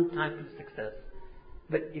some type of success.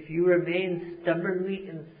 But if you remain stubbornly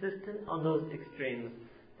insistent on those extremes,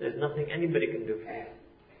 there's nothing anybody can do for you.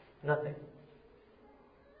 Nothing.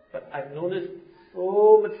 But I've noticed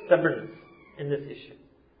so much stubbornness in this issue.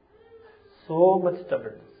 So much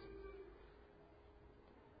stubbornness.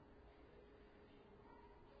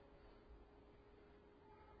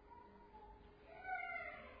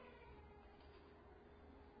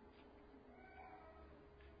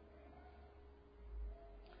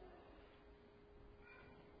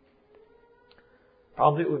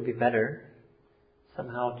 Probably it would be better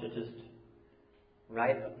somehow to just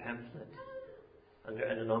write a pamphlet under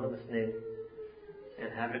an anonymous name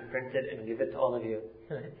and have it printed and give it to all of you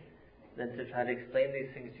than to try to explain these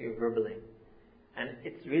things to you verbally. And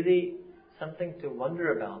it's really something to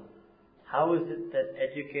wonder about. How is it that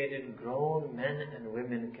educated grown men and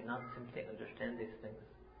women cannot simply understand these things?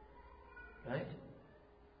 Right?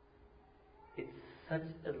 It's such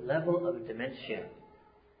a level of dementia.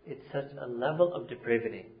 It's such a level of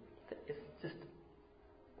depravity that it's just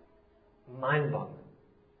mind-boggling.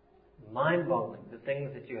 Mind-boggling, the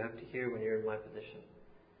things that you have to hear when you're in my position.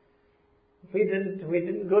 We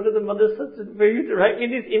didn't go to the madrasa for you to write me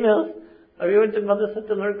these emails. Or we went to madrasa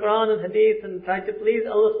to learn Quran and Hadith and try to please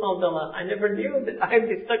Allah subhanahu wa ta'ala. I never knew that I'd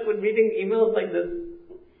be stuck with reading emails like this.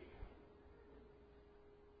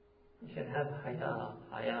 You should have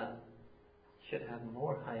haya. You should have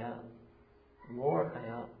more haya. More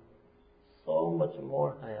haya. So much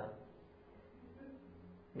more haya.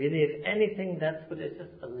 Really, if anything, that's what it's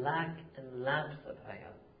just a lack and lapse of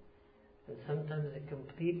haya. And sometimes a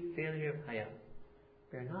complete failure of haya.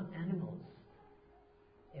 We are not animals.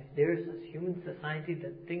 If there is this human society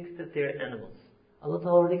that thinks that they are animals, Allah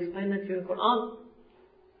Ta'ala already explained that to you in the Quran.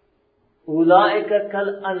 Ulaika kal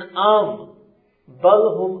an'am bal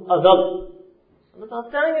hum adal. Allah Ta'ala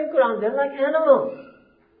is telling in the Quran, they're like animals.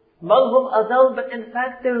 Bal hum adal, but in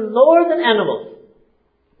fact they're lower than animals.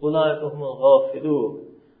 Ulaika hum al-ghafilun.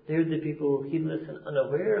 They're the people who are heedless and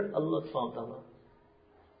unaware of Allah subhanahu wa ta'ala.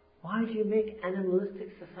 Why do you make animalistic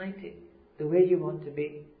society the way you want to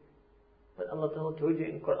be? But Allah Ta'ala told you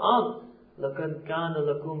in Quran, لَقَدْ كَانَ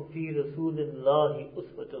لَكُمْ فِي رَسُولِ اللَّهِ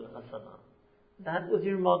أُسْوَةٌ حَسَنَةٌ. That was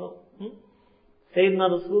your model. Sayyidina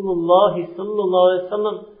Rasulullah sallallahu alaihi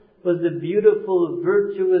wasallam was the beautiful,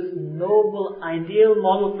 virtuous, noble, ideal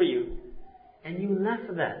model for you. And you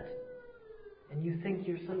left that. And you think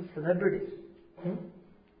you're some celebrity.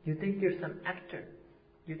 You think you're some actor.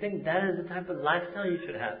 You think that is the type of lifestyle you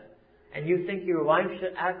should have. And you think your wife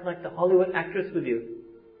should act like the Hollywood actress with you.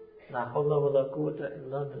 La hawla wa la quwwata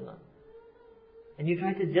illa billah. And you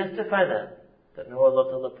try to justify that. That no,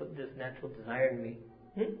 Allah Ta'ala put this natural desire in me.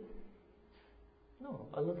 No,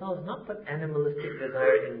 Allah Ta'ala has not put animalistic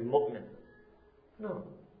desire in mu'min. No.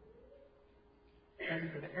 That's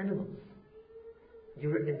for animals. You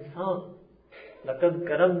were insan. لَقَدْ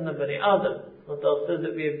كَرَمْنَا بَنِي آدَمَ. Allah Ta'ala says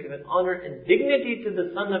that we have given honor and dignity to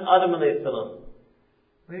the son of Adam alayhi salam.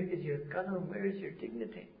 Where is your karam? Where is your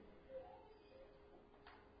dignity?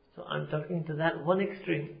 So I'm talking to that one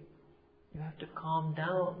extreme. You have to calm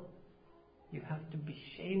down. You have to be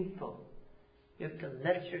shameful. You have to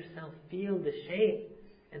let yourself feel the shame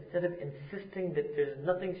instead of insisting that there's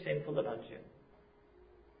nothing shameful about you.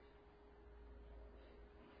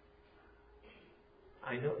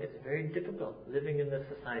 I know it's very difficult living in this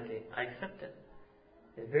society. I accept it.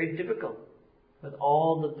 It's very difficult with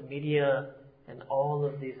all of the media and all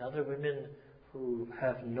of these other women who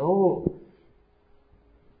have no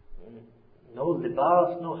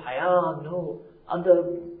libas, no haya, no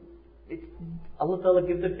other. Allah Ta'ala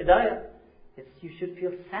gives them hidayah. You should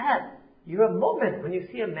feel sad. You're a mu'min. When you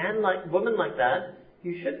see a woman like that,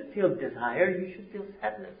 you shouldn't feel desire. You should feel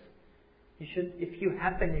sadness. You should, if your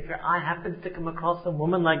eye happens to come across a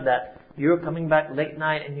woman like that, you're coming back late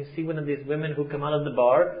night and you see one of these women who come out of the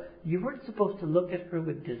bar, you weren't supposed to look at her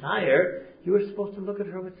with desire. You were supposed to look at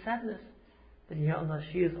her with sadness. That, Ya Allah,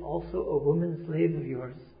 she is also a woman slave of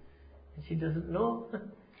yours. And she doesn't know.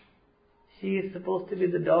 She is supposed to be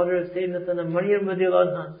the daughter of Sayyidatuna Maryam radiallahu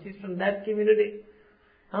anha. She's from that community.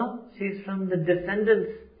 She's from the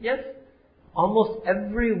descendants. Yes, almost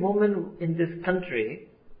every woman in this country,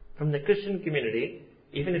 from the Christian community,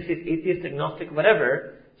 even if she's atheist, agnostic,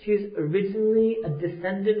 whatever, she's originally a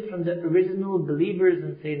descendant from the original believers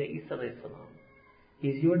in Sayyidina Isa alayhi salam.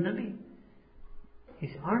 He's your Nabi.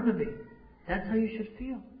 He's our Nabi. That's how you should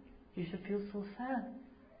feel. You should feel so sad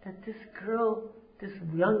that this girl, this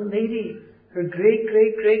young lady, her great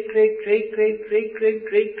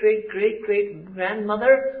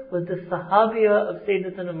grandmother was the Sahabiya of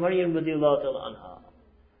Sayyidatuna Maryam radiallahu ta'ala anha.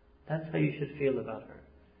 That's how you should feel about her.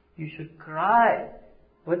 You should cry.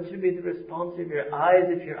 What should be the response of your eyes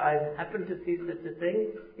if your eyes happen to see such a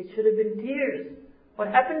thing? It should have been tears. What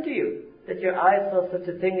happened to you? That your eyes saw such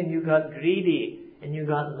a thing and you got greedy, and you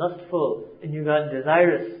got lustful, and you got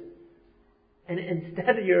desirous. And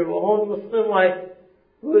instead your own Muslim wife,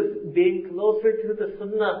 who is being closer to the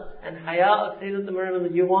Sunnah and Haya of Sayyidatuna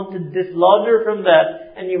Maryam, you want to dislodge her from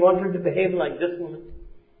that, and you want her to behave like this woman.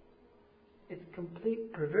 It's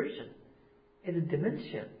complete perversion. It's a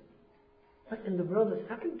dementia. What in the world has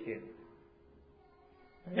happened to you?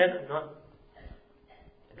 Again, I'm not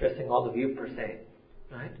addressing all of you per se,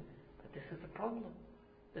 right? But this is the problem.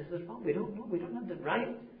 This is the problem. We don't know. We don't have the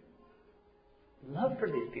right love for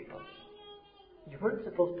these people. You weren't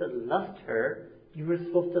supposed to lust her. You were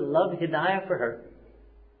supposed to love Hidayah for her.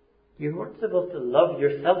 You weren't supposed to love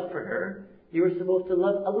yourself for her. You were supposed to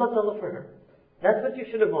love Allah Ta'ala for her. That's what you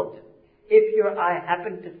should have wanted. If your eye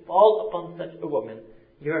happened to fall upon such a woman,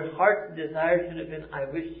 your heart's desire should have been, I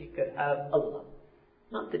wish she could have Allah.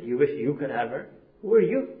 Not that you wish you could have her. Who are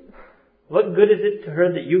you? What good is it to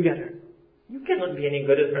her that you get her? You cannot be any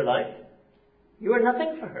good in her life. You are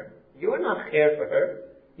nothing for her. You are not khair for her.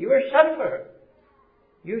 You are shar for her.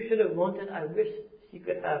 You should have wanted, I wish she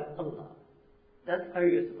could have Allah. That's how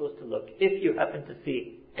you're supposed to look, if you happen to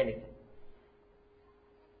see anything.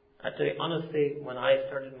 I tell you honestly, when I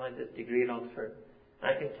started this degree at Oxford,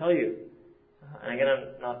 I can tell you, and again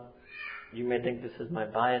I'm not, you may think this is my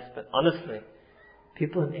bias, but honestly,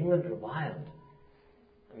 people in England are wild.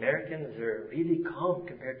 Americans are really calm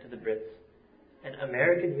compared to the Brits. And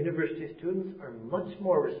American university students are much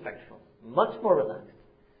more respectful, much more relaxed.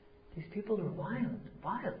 These people are wild.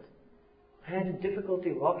 I had a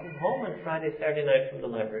difficulty walking home on Friday, Saturday night from the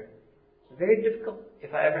library. It's very difficult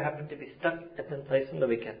if I ever happen to be stuck at some place on the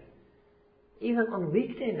weekend. Even on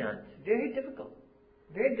weekday nights, very difficult.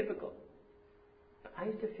 Very difficult. But I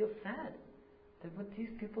used to feel sad that these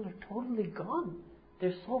people are totally gone.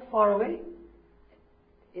 They're so far away.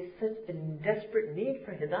 It's such a desperate need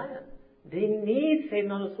for Hidayah. They need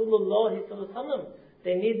Sayyidina Rasulullah sallallahu alaihi wasallam.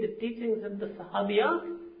 They need the teachings of the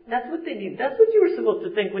Sahabiyat. That's what they need. That's what you were supposed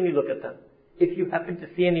to think when you look at them. If you happen to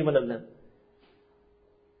see any one of them.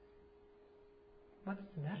 What's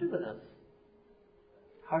the matter with us?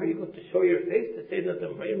 How are you going to show your face to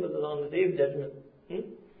Sayyidina Maryam on the day of judgment?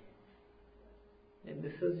 And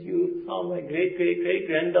this is, you saw my great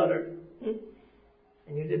granddaughter.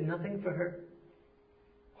 And you did nothing for her.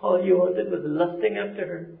 All you wanted was lusting after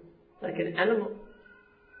her. Like an animal.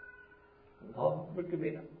 Allahu Akbar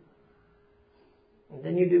Kabira. And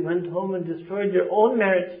then you went home and destroyed your own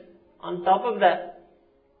marriage. On top of that,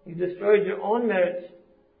 you destroyed your own marriage.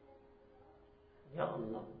 Ya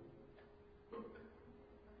Allah.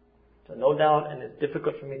 So no doubt, and it's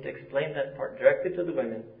difficult for me to explain that part directly to the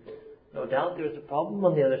women, no doubt there's a problem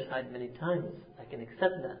on the other side many times. I can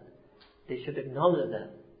accept that. They should acknowledge that.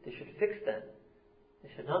 They should fix that. They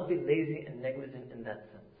should not be lazy and negligent in that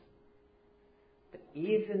sense. But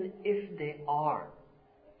even if they are,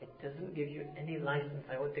 it doesn't give you any license.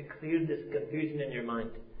 I want to clear this confusion in your mind.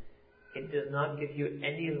 It does not give you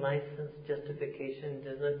any license, justification,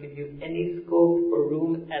 does not give you any scope or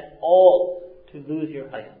room at all to lose your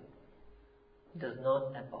haya. Does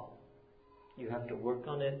not at all. You have to work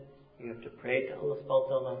on it. You have to pray to Allah subhanahu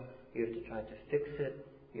wa ta'ala. You have to try to fix it.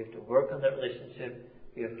 You have to work on that relationship.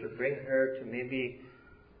 You have to bring her to maybe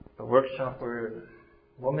a workshop where a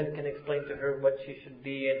woman can explain to her what she should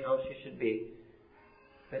be and how she should be.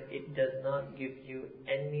 But it does not give you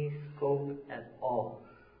any scope at all.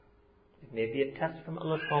 It may be a test from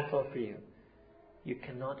Allah subhanahu wa ta'ala for you. You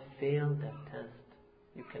cannot fail that test.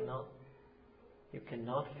 You cannot. You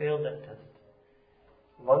cannot fail that test.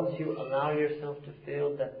 Once you allow yourself to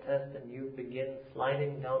fail that test and you begin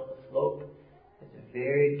sliding down the slope, it's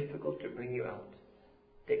very difficult to bring you out.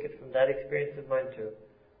 Take it from that experience of mine too.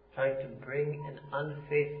 Trying to bring an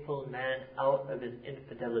unfaithful man out of his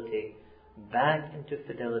infidelity back into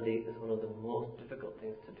fidelity is one of the most difficult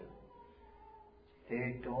things to do.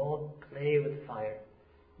 Don't play with fire.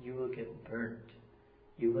 you will get burnt.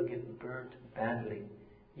 You will get burnt badly.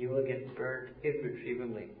 You will get burnt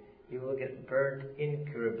irretrievably. You will get burnt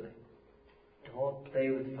incurably. Don't play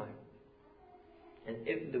with fire. And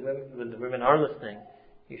if the women are listening,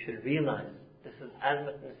 you should realize, this is as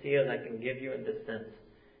much nasiya as I can give you in this sense.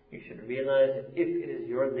 You should realize that if it is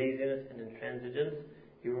your laziness and intransigence,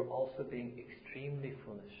 you are also being extremely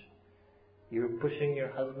foolish. You are pushing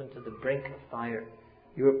your husband to the brink of fire.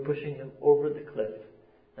 You are pushing him over the cliff.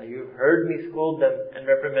 Now you have heard me scold them and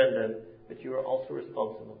reprimand them, but you are also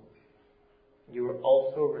responsible. You are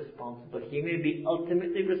also responsible. He may be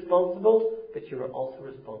ultimately responsible, but you are also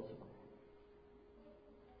responsible.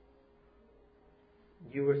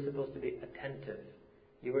 You were supposed to be attentive.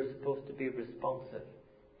 You were supposed to be responsive.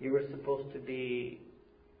 You were supposed to be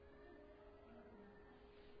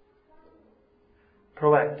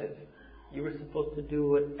proactive. You were supposed to do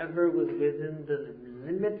whatever was within the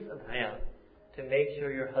limits of haya to make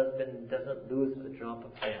sure your husband doesn't lose a drop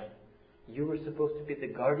of haya. You were supposed to be the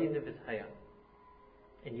guardian of his haya.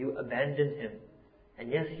 And you abandoned him.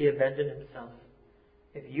 And yes, he abandoned himself.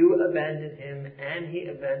 If you abandon him and he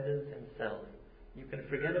abandons himself, you can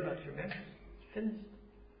forget about your marriage. It's finished.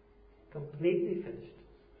 Completely finished.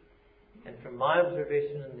 And from my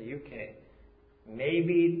observation in the UK,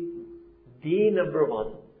 maybe the number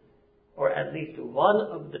one, or at least one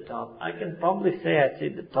of the top, I can probably say I'd say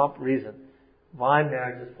the top reason why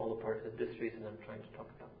marriages fall apart is this reason I'm trying to talk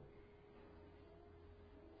about.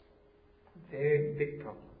 Very big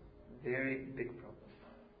problem. Very big problem.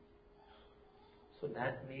 So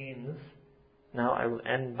that means, now I will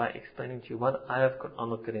end by explaining to you one ayah of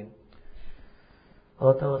Quran al-Kareem.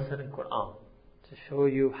 Allah Ta'ala said in Quran, to show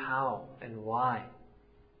you how and why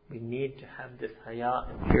we need to have this haya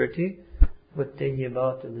and purity,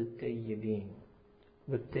 وَالتَّيِّبَاتُ لِلتَّيِّبِينَ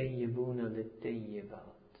وَالتَّيِّبُونَ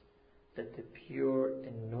لِلتَّيِّبَاتِ, that the pure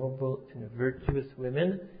and noble and virtuous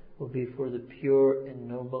women will be for the pure and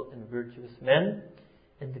noble and virtuous men,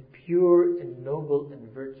 and the pure and noble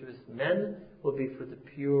and virtuous men will be for the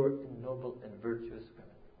pure and noble and virtuous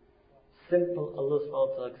women. Simple, Allah subhanahu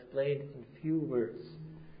wa ta'ala explained in few words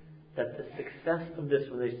that the success of this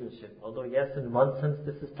relationship, although yes, in one sense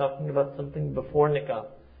this is talking about something before nikah,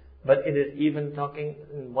 but it is even talking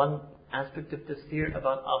in one aspect of tafsir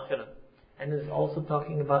about akhirah. And it is also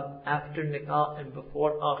talking about after nikah and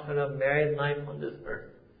before akhirah, married life on this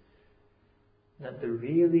earth. That the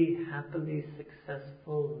really happily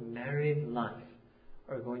successful married life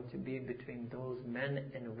are going to be between those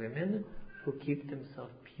men and women who keep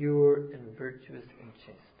themselves pure and virtuous and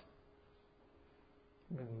chaste.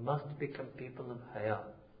 We must become people of haya.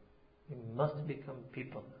 We must become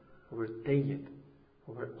people who are tayyib,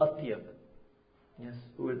 who are atyab. Yes,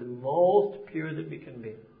 who are the most pure that we can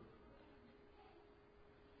be.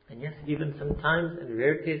 And yes, even sometimes in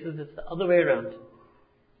rare cases it's the other way around.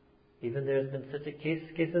 Even there has been such a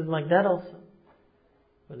cases like that also,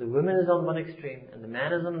 where the woman is on one extreme and the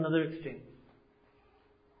man is on another extreme.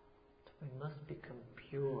 So we must become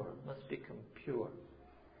pure, must become pure.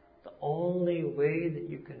 The only way that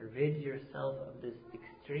you can rid yourself of this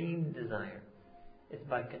extreme desire is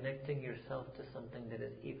by connecting yourself to something that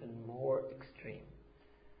is even more extreme.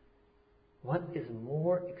 What is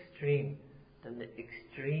more extreme than the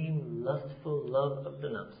extreme lustful love of the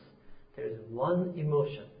nafs? There is one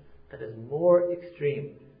emotion that is more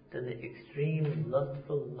extreme than the extreme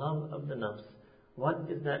lustful love of the nafs. What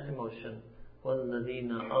is that emotion? وَالَّذِينَ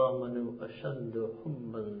آمَنُوا أَشَدُّ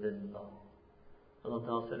حُبًّا لِلَّهِ. Allah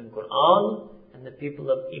Ta'ala said in Quran, and the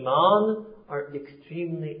people of Iman are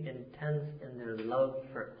extremely intense in their love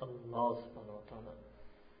for Allah subhanahu wa ta'ala.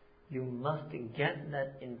 You must get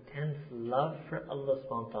that intense love for Allah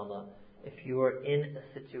subhanahu wa ta'ala if you are in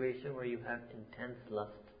a situation where you have intense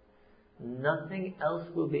lust. Nothing else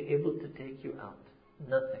will be able to take you out.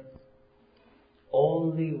 Nothing.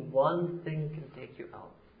 Only one thing can take you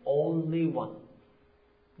out. Only one.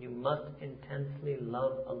 You must intensely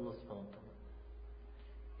love Allah subhanahu wa ta'ala.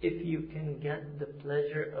 If you can get the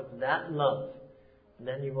pleasure of that love,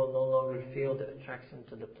 then you will no longer feel the attraction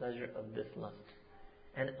to the pleasure of this lust.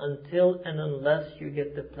 And until and unless you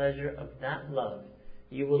get the pleasure of that love,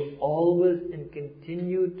 you will always and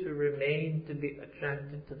continue to remain to be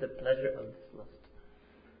attracted to the pleasure of this lust.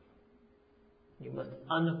 You must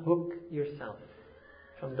unhook yourself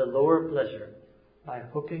from the lower pleasure by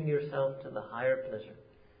hooking yourself to the higher pleasure.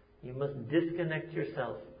 You must disconnect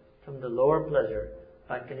yourself from the lower pleasure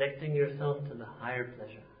by connecting yourself to the higher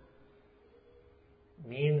pleasure.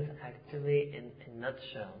 Means actually, in a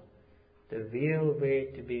nutshell, the real way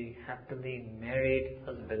to be happily married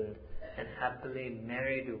husband and happily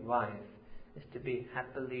married wife is to be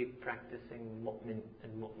happily practicing mu'min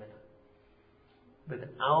and mu'minah.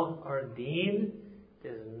 Without our deen,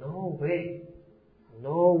 there's no way,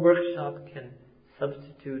 no workshop can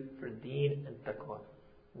substitute for deen and taqwa.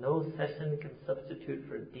 No session can substitute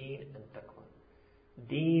for deen and taqwa.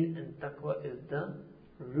 Deen and taqwa is the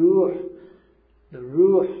ruh. The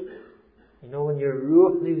ruh. You know, when your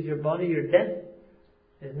ruh leaves your body, you're dead.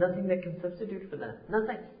 There's nothing that can substitute for that.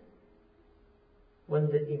 Nothing. When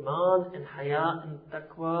the iman and haya and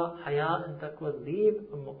taqwa leave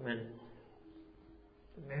a mu'min,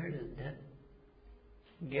 the marriage is dead.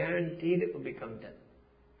 Guaranteed it will become dead.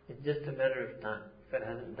 It's just a matter of time if it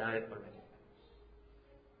hasn't died already.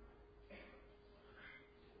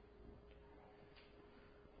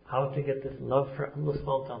 How to get this love for Allah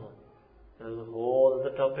subhanahu wa ta'ala. There's a whole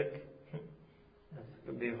other topic. This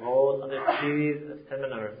could be a whole other series of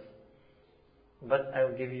seminars. But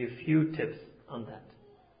I'll give you a few tips on that.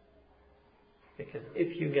 Because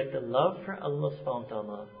if you get the love for Allah subhanahu wa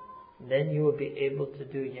ta'ala, then you will be able to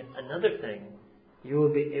do yet another thing. You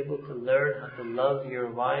will be able to learn how to love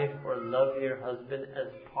your wife or love your husband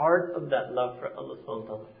as part of that love for Allah subhanahu wa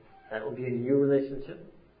ta'ala. That will be a new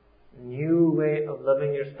relationship. New way of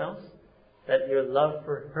loving your spouse. That your love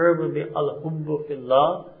for her will be al-hubbu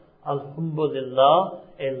fillah, al-hubbu lillah,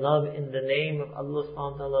 a love in the name of Allah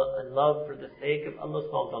subhanahu wa ta'ala, a love for the sake of Allah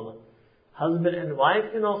subhanahu wa ta'ala. Husband and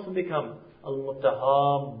wife can also become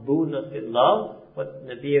al-mutahabbuna fillah, what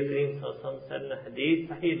Nabi Kareem sallallahu alaihi wasallam said in a hadith,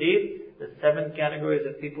 Sahih hadith. The 7 categories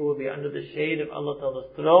of people will be under the shade of Allah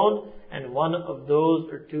Ta'ala's throne, and one of those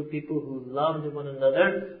are 2 people who loved one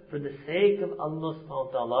another for the sake of Allah Subhanahu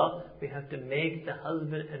wa Ta'ala. We have to make the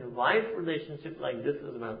husband and wife relationship like this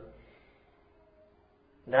as well.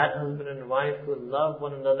 That husband and wife who love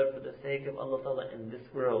one another for the sake of Allah Ta'ala in this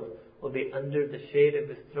world will be under the shade of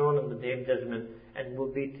His throne on the Day of Judgment, and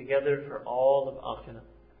will be together for all of Akhirah.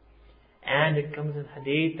 And it comes in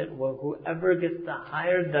hadith that whoever gets the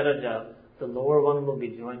higher darajah, the lower one will be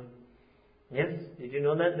joined. Yes, did you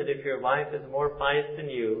know that? That if your wife is more pious than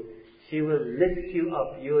you, she will lift you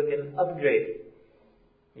up. You will get an upgrade.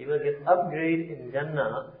 You will get upgrade in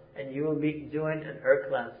Jannah, and you will be joined in her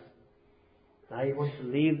class. Now you want to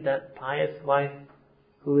leave that pious wife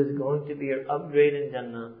who is going to be your upgrade in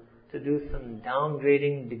Jannah to do some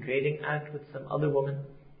downgrading, degrading act with some other woman?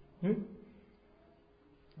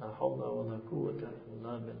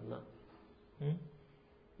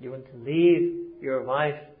 You want to leave your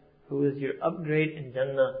wife who is your upgrade in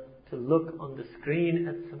Jannah to look on the screen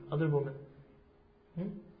at some other woman?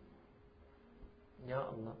 Ya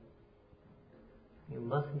Allah. You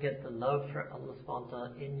must get the love for Allah subhanahu wa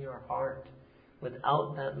ta'ala in your heart.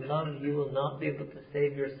 Without that love, you will not be able to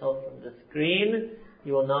save yourself from the screen.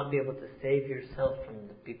 You will not be able to save yourself from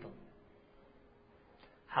the people.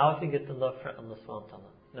 How to get the love for Allah subhanahu wa ta'ala?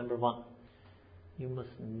 Number 1, you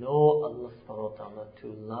must know Allah subhanahu wa ta'ala to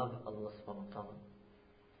love Allah subhanahu wa ta'ala.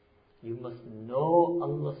 You must know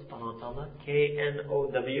Allah subhanahu wa ta'ala,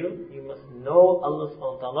 K-N-O-W. You must know Allah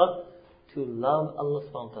subhanahu wa ta'ala to love Allah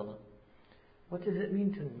subhanahu wa ta'ala. What does it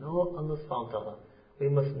mean to know Allah subhanahu wa ta'ala? We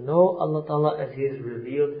must know Allah ta'ala as He has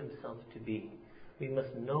revealed Himself to be. We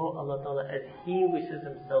must know Allah ta'ala as He wishes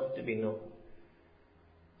Himself to be known.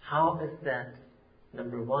 How is that?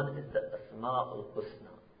 Number 1 is the Asma'ul Husna.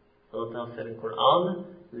 Allah Ta'ala said in Quran,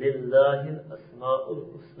 Lillahi al-Asma'ul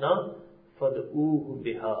Husna fad'uhu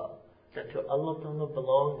biha. That to Allah Ta'ala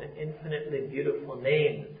belong the infinitely beautiful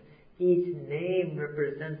names. Each name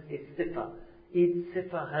represents a sifa. Each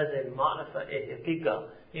sifa has a ma'rifa, a haqiqah.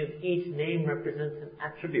 Each name represents an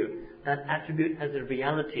attribute. That attribute has a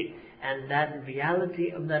reality. And that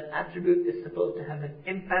reality of that attribute is supposed to have an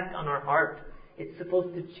impact on our heart. It's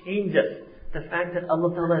supposed to change us. The fact that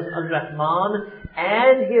Allah Ta'ala is Ar-Rahman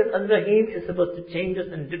and He is Ar-Rahim is supposed to change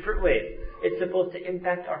us in different ways. It's supposed to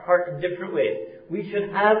impact our heart in different ways. We should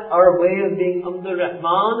have our way of being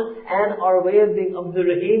Abdur-Rahman and our way of being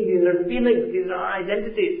Abdur-Rahim. These are feelings. These are our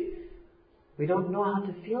identities. We don't know how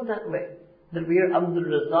to feel that way. That we are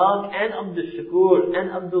Abdur-Razaq and Abdur-Shakur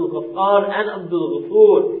and Abdul-Ghaffar and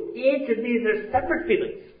Abdul-Ghafur. Each of these are separate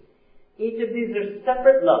feelings. Each of these are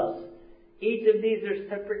separate loves. Each of these are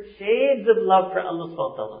separate shades of love for Allah subhanahu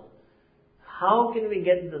wa ta'ala. How can we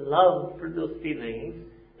get the love for those feelings,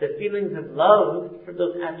 the feelings of love for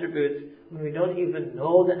those attributes, when we don't even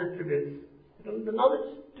know the attributes? We don't have the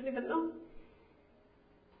knowledge. Don't even know.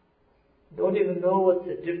 Don't even know what's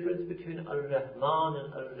the difference between Ar-Rahman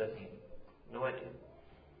and Ar-Rahim. No idea.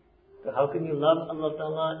 So how can you love Allah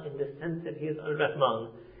Ta'ala in the sense that He is Ar-Rahman?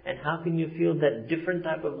 And how can you feel that different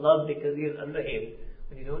type of love because He is Ar-Rahim,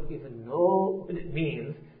 when you don't even know what it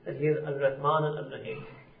means that He is Ar-Rahman and Ar-Rahim?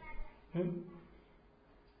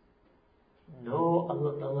 Know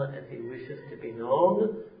Allah Ta'ala as He wishes to be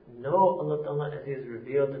known. Know Allah Ta'ala as He has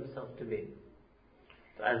revealed Himself to be.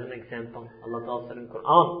 So as an example, Allah Ta'ala said in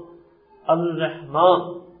Quran,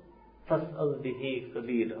 Al-Rahman fas'al bihi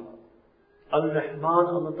khabira. Al-Rahman,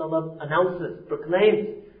 Allah Ta'ala announces, proclaims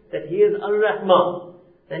that He is Al-Rahman.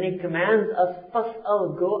 Then He commands us,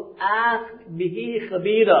 fas'al, go ask bihi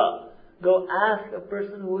khabira. Go ask a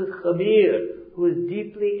person who is khabir, who is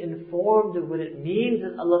deeply informed of what it means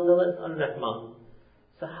that Allah Ta'ala is Al-Rahman.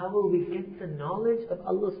 So how will we get the knowledge of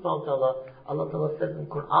Allah subhanahu wa ta'ala? Allah Ta'ala says in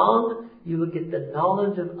Quran, you will get the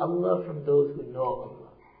knowledge of Allah from those who know Allah.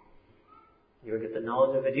 You will get the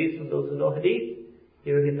knowledge of Hadith from those who know Hadith.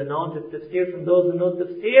 You will get the knowledge of Tafsir from those who know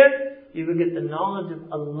Tafsir. You will get the knowledge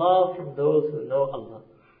of Allah from those who know Allah.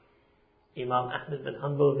 Imam Ahmad bin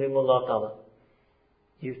Hanbal rahimahullah ta'ala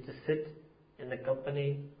used to sit in the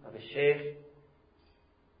company of a shaykh,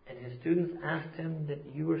 and his students asked him that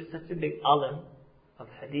you were such a big alim of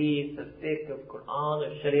hadith, of fiqh, of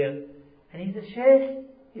Quran, of sharia, and he's a shaykh,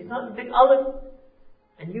 he's not a big alim,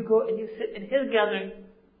 and you go and you sit in his gathering.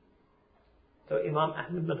 So Imam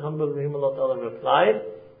Ahmad bin Hanbal rahimahullah ta'ala replied,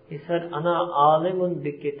 he said, Ana alimun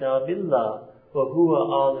bi kitabillah wa huwa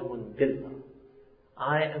alimun billah.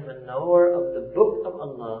 I am a knower of the book of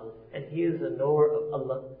Allah, and he is a knower of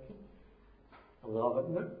Allah. Allahu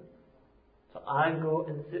Akbar. So I go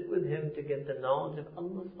and sit with him to get the knowledge of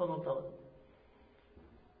Allah subhanahu wa ta'ala.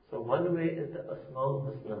 So one way is the Asma'ul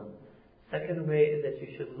Husna. Second way is that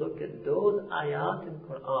you should look at those ayat in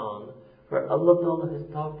Quran where Allah Ta'ala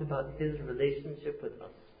has talked about His relationship with us.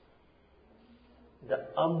 The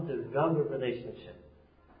Abd-Rabb relationship.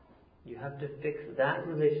 You have to fix that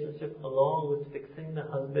relationship along with fixing the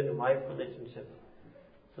husband-wife relationship.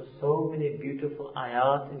 So many beautiful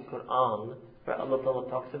ayat in Quran where Allah Ta'ala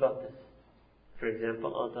talks about this. For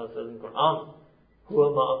example, Allah Ta'ala says in Quran,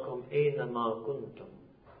 Huwa ma'akum ayna ma kuntum.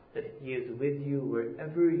 That He is with you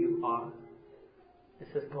wherever you are. This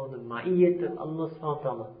is called the ma'iyyat of Allah subhanahu wa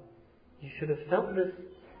ta'ala. You should have felt this.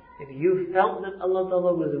 If you felt that Allah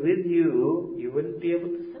Ta'ala was with you, you wouldn't be able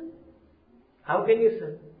to sin. How can you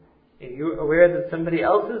sin? If you're aware that somebody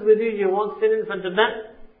else is with you, you won't sin in front of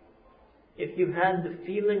that. If you had the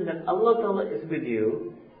feeling that Allah Ta'ala is with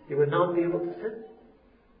you, you would not be able to sin.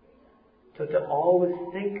 So to always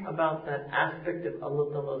think about that aspect of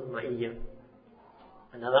Allah Ta'ala's ma'iyyah.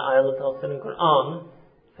 Another ayah Allah Ta'ala said in Quran,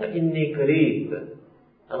 فَإِنِّي قَرِيبٌ.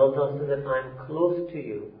 Allah Ta'ala said that I am close to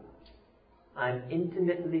you. I am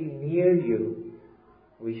intimately near you.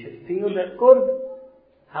 We should feel that qurb.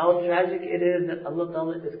 How tragic it is that Allah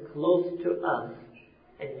Ta'ala is close to us,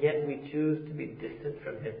 and yet we choose to be distant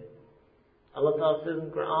from Him. Allah Ta'ala says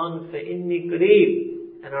in Quran, فَإِنِّي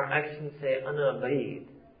قَرِيبٌ, and our actions say, أَنَا بَعِيدٌ.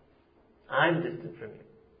 I'm distant from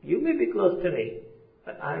you. You may be close to me,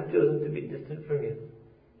 but I've chosen to be distant from you.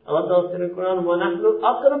 Allah Ta'ala said in Quran, وَنَحْنُ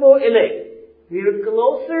أَقْرَبُ إِلَيْكَ. We are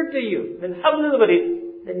closer to you than حَبْلِ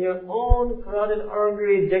الْوَرِيدِ, than your own carotid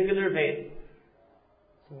artery jugular vein.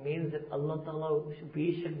 It means that Allah Ta'ala,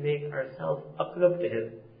 we should make ourselves aqrab to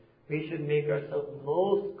Him. We should make ourselves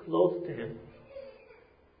most close to Him.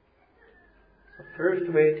 The first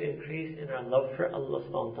way to increase in our love for Allah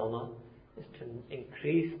subhanahu wa ta'ala is to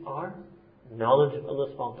increase our knowledge of Allah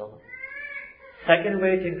subhanahu wa ta'ala. Second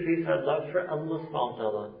way to increase our love for Allah subhanahu wa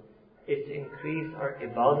ta'ala is to increase our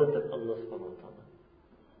ibadat of Allah subhanahu wa ta'ala.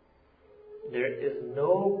 There is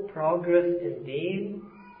no progress in deen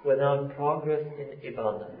without progress in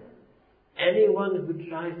ibadah. Anyone who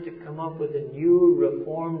tries to come up with a new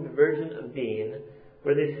reformed version of deen,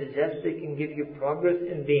 where they suggest they can give you progress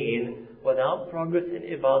in deen without progress in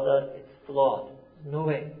ibadah, it's flawed. No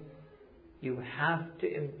way. You have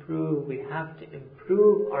to improve. We have to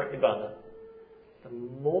improve our ibadah. The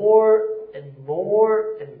more and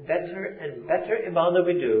more and better ibadah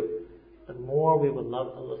we do, the more we will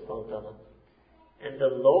love Allah subhanahu wa ta'ala. And the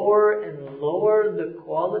lower and lower the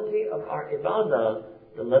quality of our ibadah,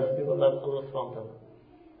 the less we will love Allah subhanahu wa ta'ala.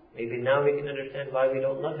 Maybe now we can understand why we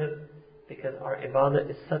don't love Him. Because our ibadah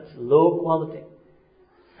is such low quality.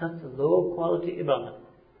 Such low quality ibadah.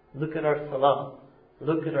 Look at our salah.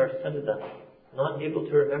 Look at our sajdah. Not able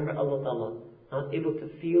to remember Allah Ta'ala. Not able to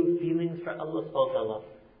feel feelings for Allah subhanahu wa ta'ala.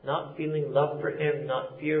 Not feeling love for Him,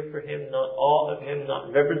 not fear for Him, not awe of Him,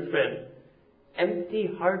 not reverence for Him.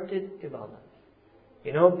 Empty-hearted ibadah.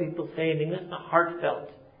 You know, people say in English, heartfelt.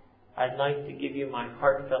 I'd like to give you my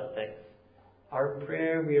heartfelt thanks. Our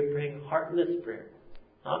prayer, we are praying heartless prayer.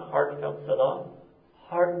 Not heartfelt salah,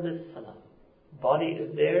 heartless salah. Body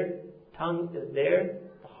is there, tongue is there,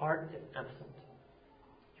 the heart is absent.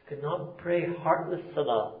 You cannot pray heartless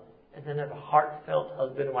salah and then have a heartfelt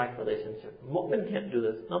husband-wife relationship. Mu'min can't do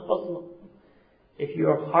this. Not possible. If you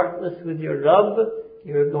are heartless with your Rabb,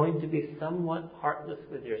 you are going to be somewhat heartless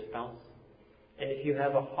with your spouse. And if you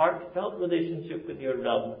have a heartfelt relationship with your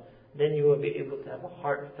Rabb, then you will be able to have a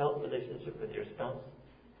heartfelt relationship with your spouse.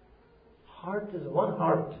 Heart is one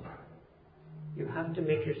heart. You have to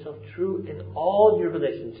make yourself true in all your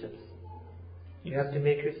relationships. You have to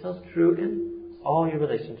make yourself true in all your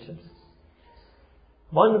relationships.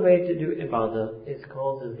 One way to do ibadah is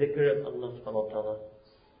called the zikr of Allah subhanahu wa ta'ala.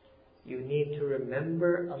 You need to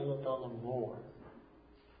remember Allah ta'ala more.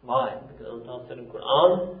 Why? Because Allah ta'ala said in the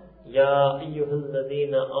Quran, Ya ayyuhal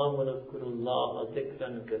ladhina amanu zkurullaha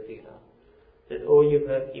zikran kathira. That, oh, you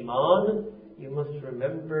have iman, you must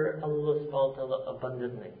remember Allah subhanahu wa ta'ala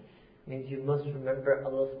abundantly. Means you must remember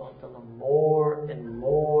Allah subhanahu wa ta'ala more and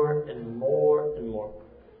more and more and more.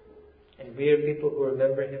 And we are people who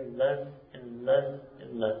remember Him less and less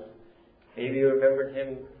and less. Maybe you remembered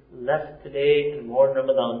Him less today and more in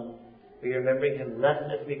Ramadan. We are remembering Him less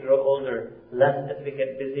as we grow older, less as we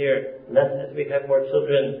get busier, less as we have more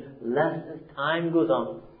children, less as time goes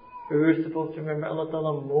on. We were supposed to remember Allah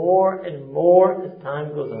Ta'ala more and more as time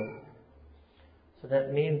goes on. So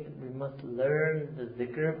that means that we must learn the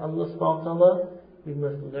zikr of Allah subhanahu wa ta'ala. We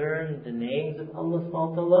must learn the names of Allah subhanahu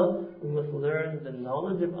wa ta'ala. We must learn the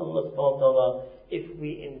knowledge of Allah subhanahu wa ta'ala. If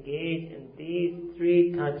we engage in these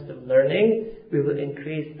three types of learning, we will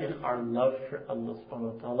increase in our love for Allah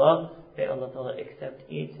subhanahu wa ta'ala. May Allah ta'ala accept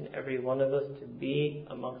each and every one of us to be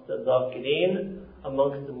amongst the zakireen,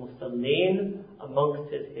 amongst the musallin,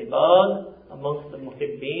 amongst His ibad, amongst the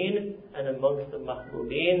muhibbeen, and amongst the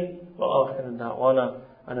mahbubeen. Wa akhir da'wana,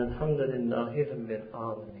 and alhamdulillahi rabbil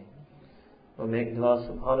alameen. وميك دعاء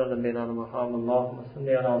سبحان ربنا المحام اللهم صل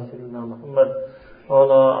على سيدنا محمد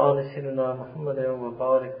وعلى آل سيدنا محمد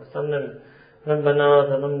وبارك وسلم. ربنا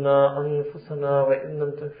ظلمنا أنفسنا وإن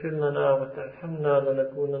لم تغفر لنا وترحمنا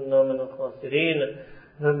لنكونن من الخاسرين.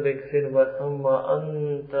 رب اغفر وارحم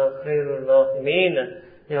وأنت خير الراحمين.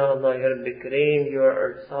 Ya Allah, Ya Rabbi Kareem, You are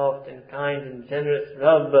our soft and kind and generous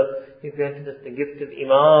Rabb. You granted us the gift of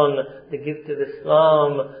Iman, the gift of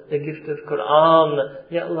Islam, the gift of Quran.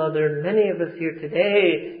 Ya Allah, there are many of us here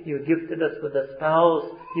today. You gifted us with a spouse.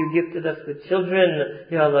 You gifted us with children.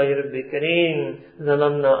 Ya Allah, Ya Rabbi Kareem,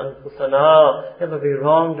 Zalamna Anfusana. Ya Allah, we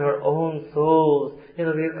wronged our own souls. Ya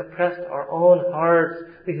Allah, we have oppressed our own hearts.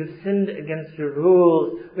 We have sinned against Your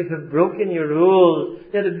rules. We have broken Your rules.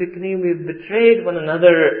 Ya Rabbi Kareem, we have betrayed one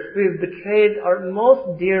another. We have betrayed our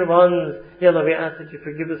most dear ones. Ya Allah, we ask that You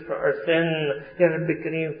forgive us for our sin. Ya Rabbi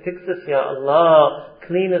Kareem, fix us, Ya Allah.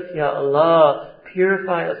 Clean us, Ya Allah.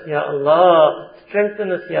 Purify us, Ya Allah.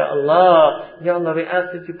 Strengthen us, Ya Allah. Ya Allah, we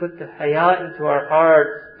ask that You put the haya into our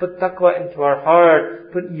heart. Put taqwa into our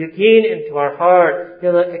heart. Put yaqeen into our heart. Ya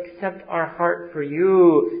Allah, accept our heart for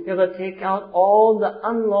You. Ya Allah, take out all the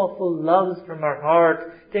unlawful loves from our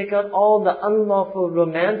heart. Take out all the unlawful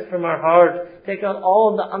romance from our heart. Take out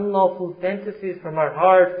all the unlawful fantasies from our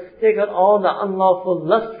heart. Take out all the unlawful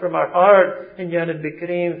lust from our heart. And Ya Rabbi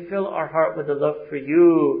Kareem, fill our heart with a love for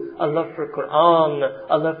You, a love for Quran,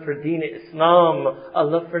 a love for Deen Islam, a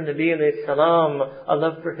love for Nabi alayhi salam, a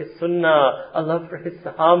love for His Sunnah, a love for His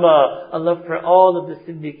Sahaba, a love for all of the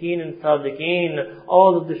Siddiqeen and Sadiqeen,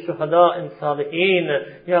 all of the Shuhada and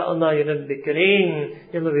Salihin. Ya Allah, Ya Rabbi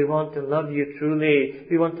Kareem, Ya Allah, we want to love You truly.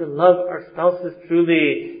 We want to love our spouses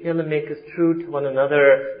truly. Ya Allah, make us true to one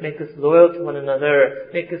another. Make us loyal to one another.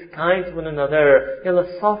 Make us kind to one another. Ya Allah,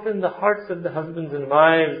 soften the hearts of the husbands and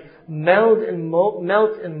wives. Melt and mold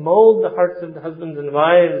the hearts of the husbands and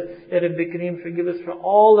wives. Ya Rabbi Kareem, forgive us for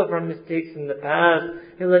all of our mistakes in the past.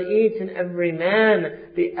 Ya let each and every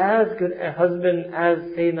man be as good a husband as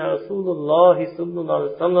Sayyidina Rasulullah sallallahu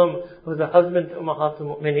alaihi wasallam was a husband to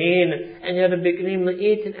Ummahatul Mu'mineen. And Ya Rabbi Kareem, let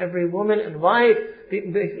each and every woman and wife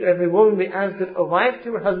every woman be as good a wife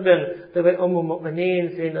to her husband, the way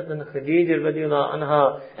Mu'mineen, Sayyidatuna Khadija radiyallahu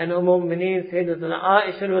anha, and Mu'mineen, Sayyidatuna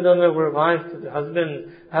Aisha radiyallahu anha were wives to the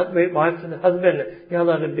husband, wives to the husband. Ya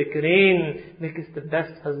Allah, Rabbi Kareem, make us the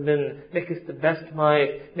best husband, make us the best wife,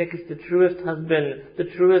 make us the truest husband, the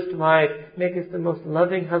truest wife, make us the most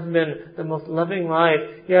loving husband, the most loving wife.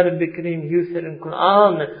 Ya Rabbi Kareem, You said in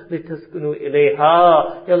Quran, لِتَسْكُنُوا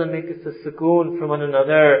إِلَيْهَا. Ya Allah, make us the sukoon for one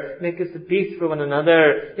another, make us the peace for one another.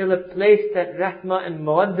 another. Ya Allah, place that rahmah and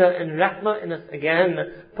mawadda and rahmah in us again.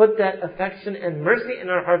 Put that affection and mercy in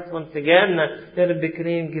our hearts once again. Ya Rabbi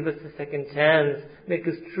Kareem, give us a second chance. Make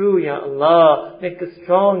us true, Ya Allah. Make us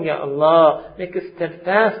strong, Ya Allah. Make us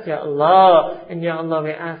steadfast, Ya Allah. And Ya Allah,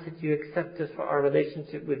 we ask that you accept us for our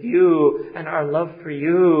relationship with you and our love for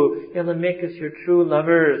you. Ya Allah, make us your true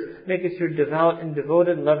lovers. Make us your devout and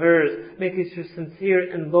devoted lovers. Make us your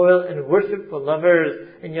sincere and loyal and worshipful lovers.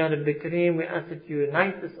 And Ya Rabbi Kareem, we ask that you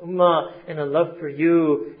unite this ummah in a love for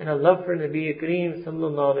you and a love for Nabi Kareem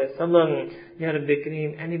sallallahu alaihi wasallam. Ya Rabbi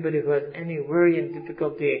Kareem, anybody who has any worry and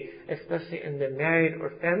difficulty, especially in their married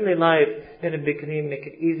or family life, Ya Rabbi Kareem, make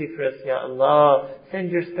it easy for us, Ya Allah.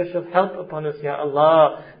 Send your special help upon us, Ya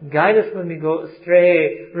Allah. Guide us when we go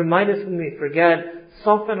astray. Remind us when we forget.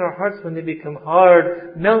 Soften our hearts when they become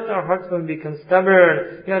hard. Melt our hearts when we become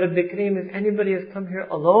stubborn. Ya Rabbi Kareem, if anybody has come here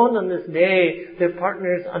alone on this day, their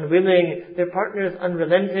partner is unwilling, their partner is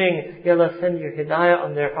unrelenting, Ya Allah, send your hidayah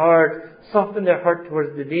on their heart. Soften their heart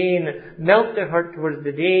towards the deen. Melt their heart towards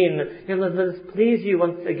the deen. Ya Allah, let us please you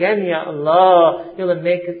once again, Ya Allah. Ya Allah,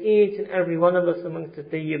 make us each and every one of us amongst the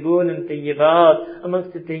tayyibun and tayyibat,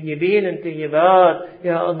 amongst the tayyibin and tayyibat.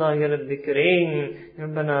 Ya Allah, Ya Rabbi Kareem.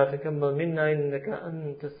 ربنا تقبل منا إنك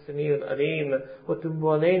أنت السميع العليم وتب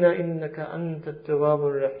علينا إنك أنت التواب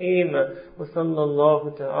الرحيم وصلى الله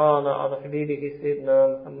تعالى على حبيبه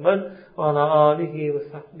سيدنا محمد وعلى آله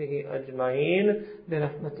وصحبه أجمعين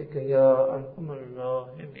برحمتك يا أرحم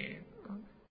الراحمين.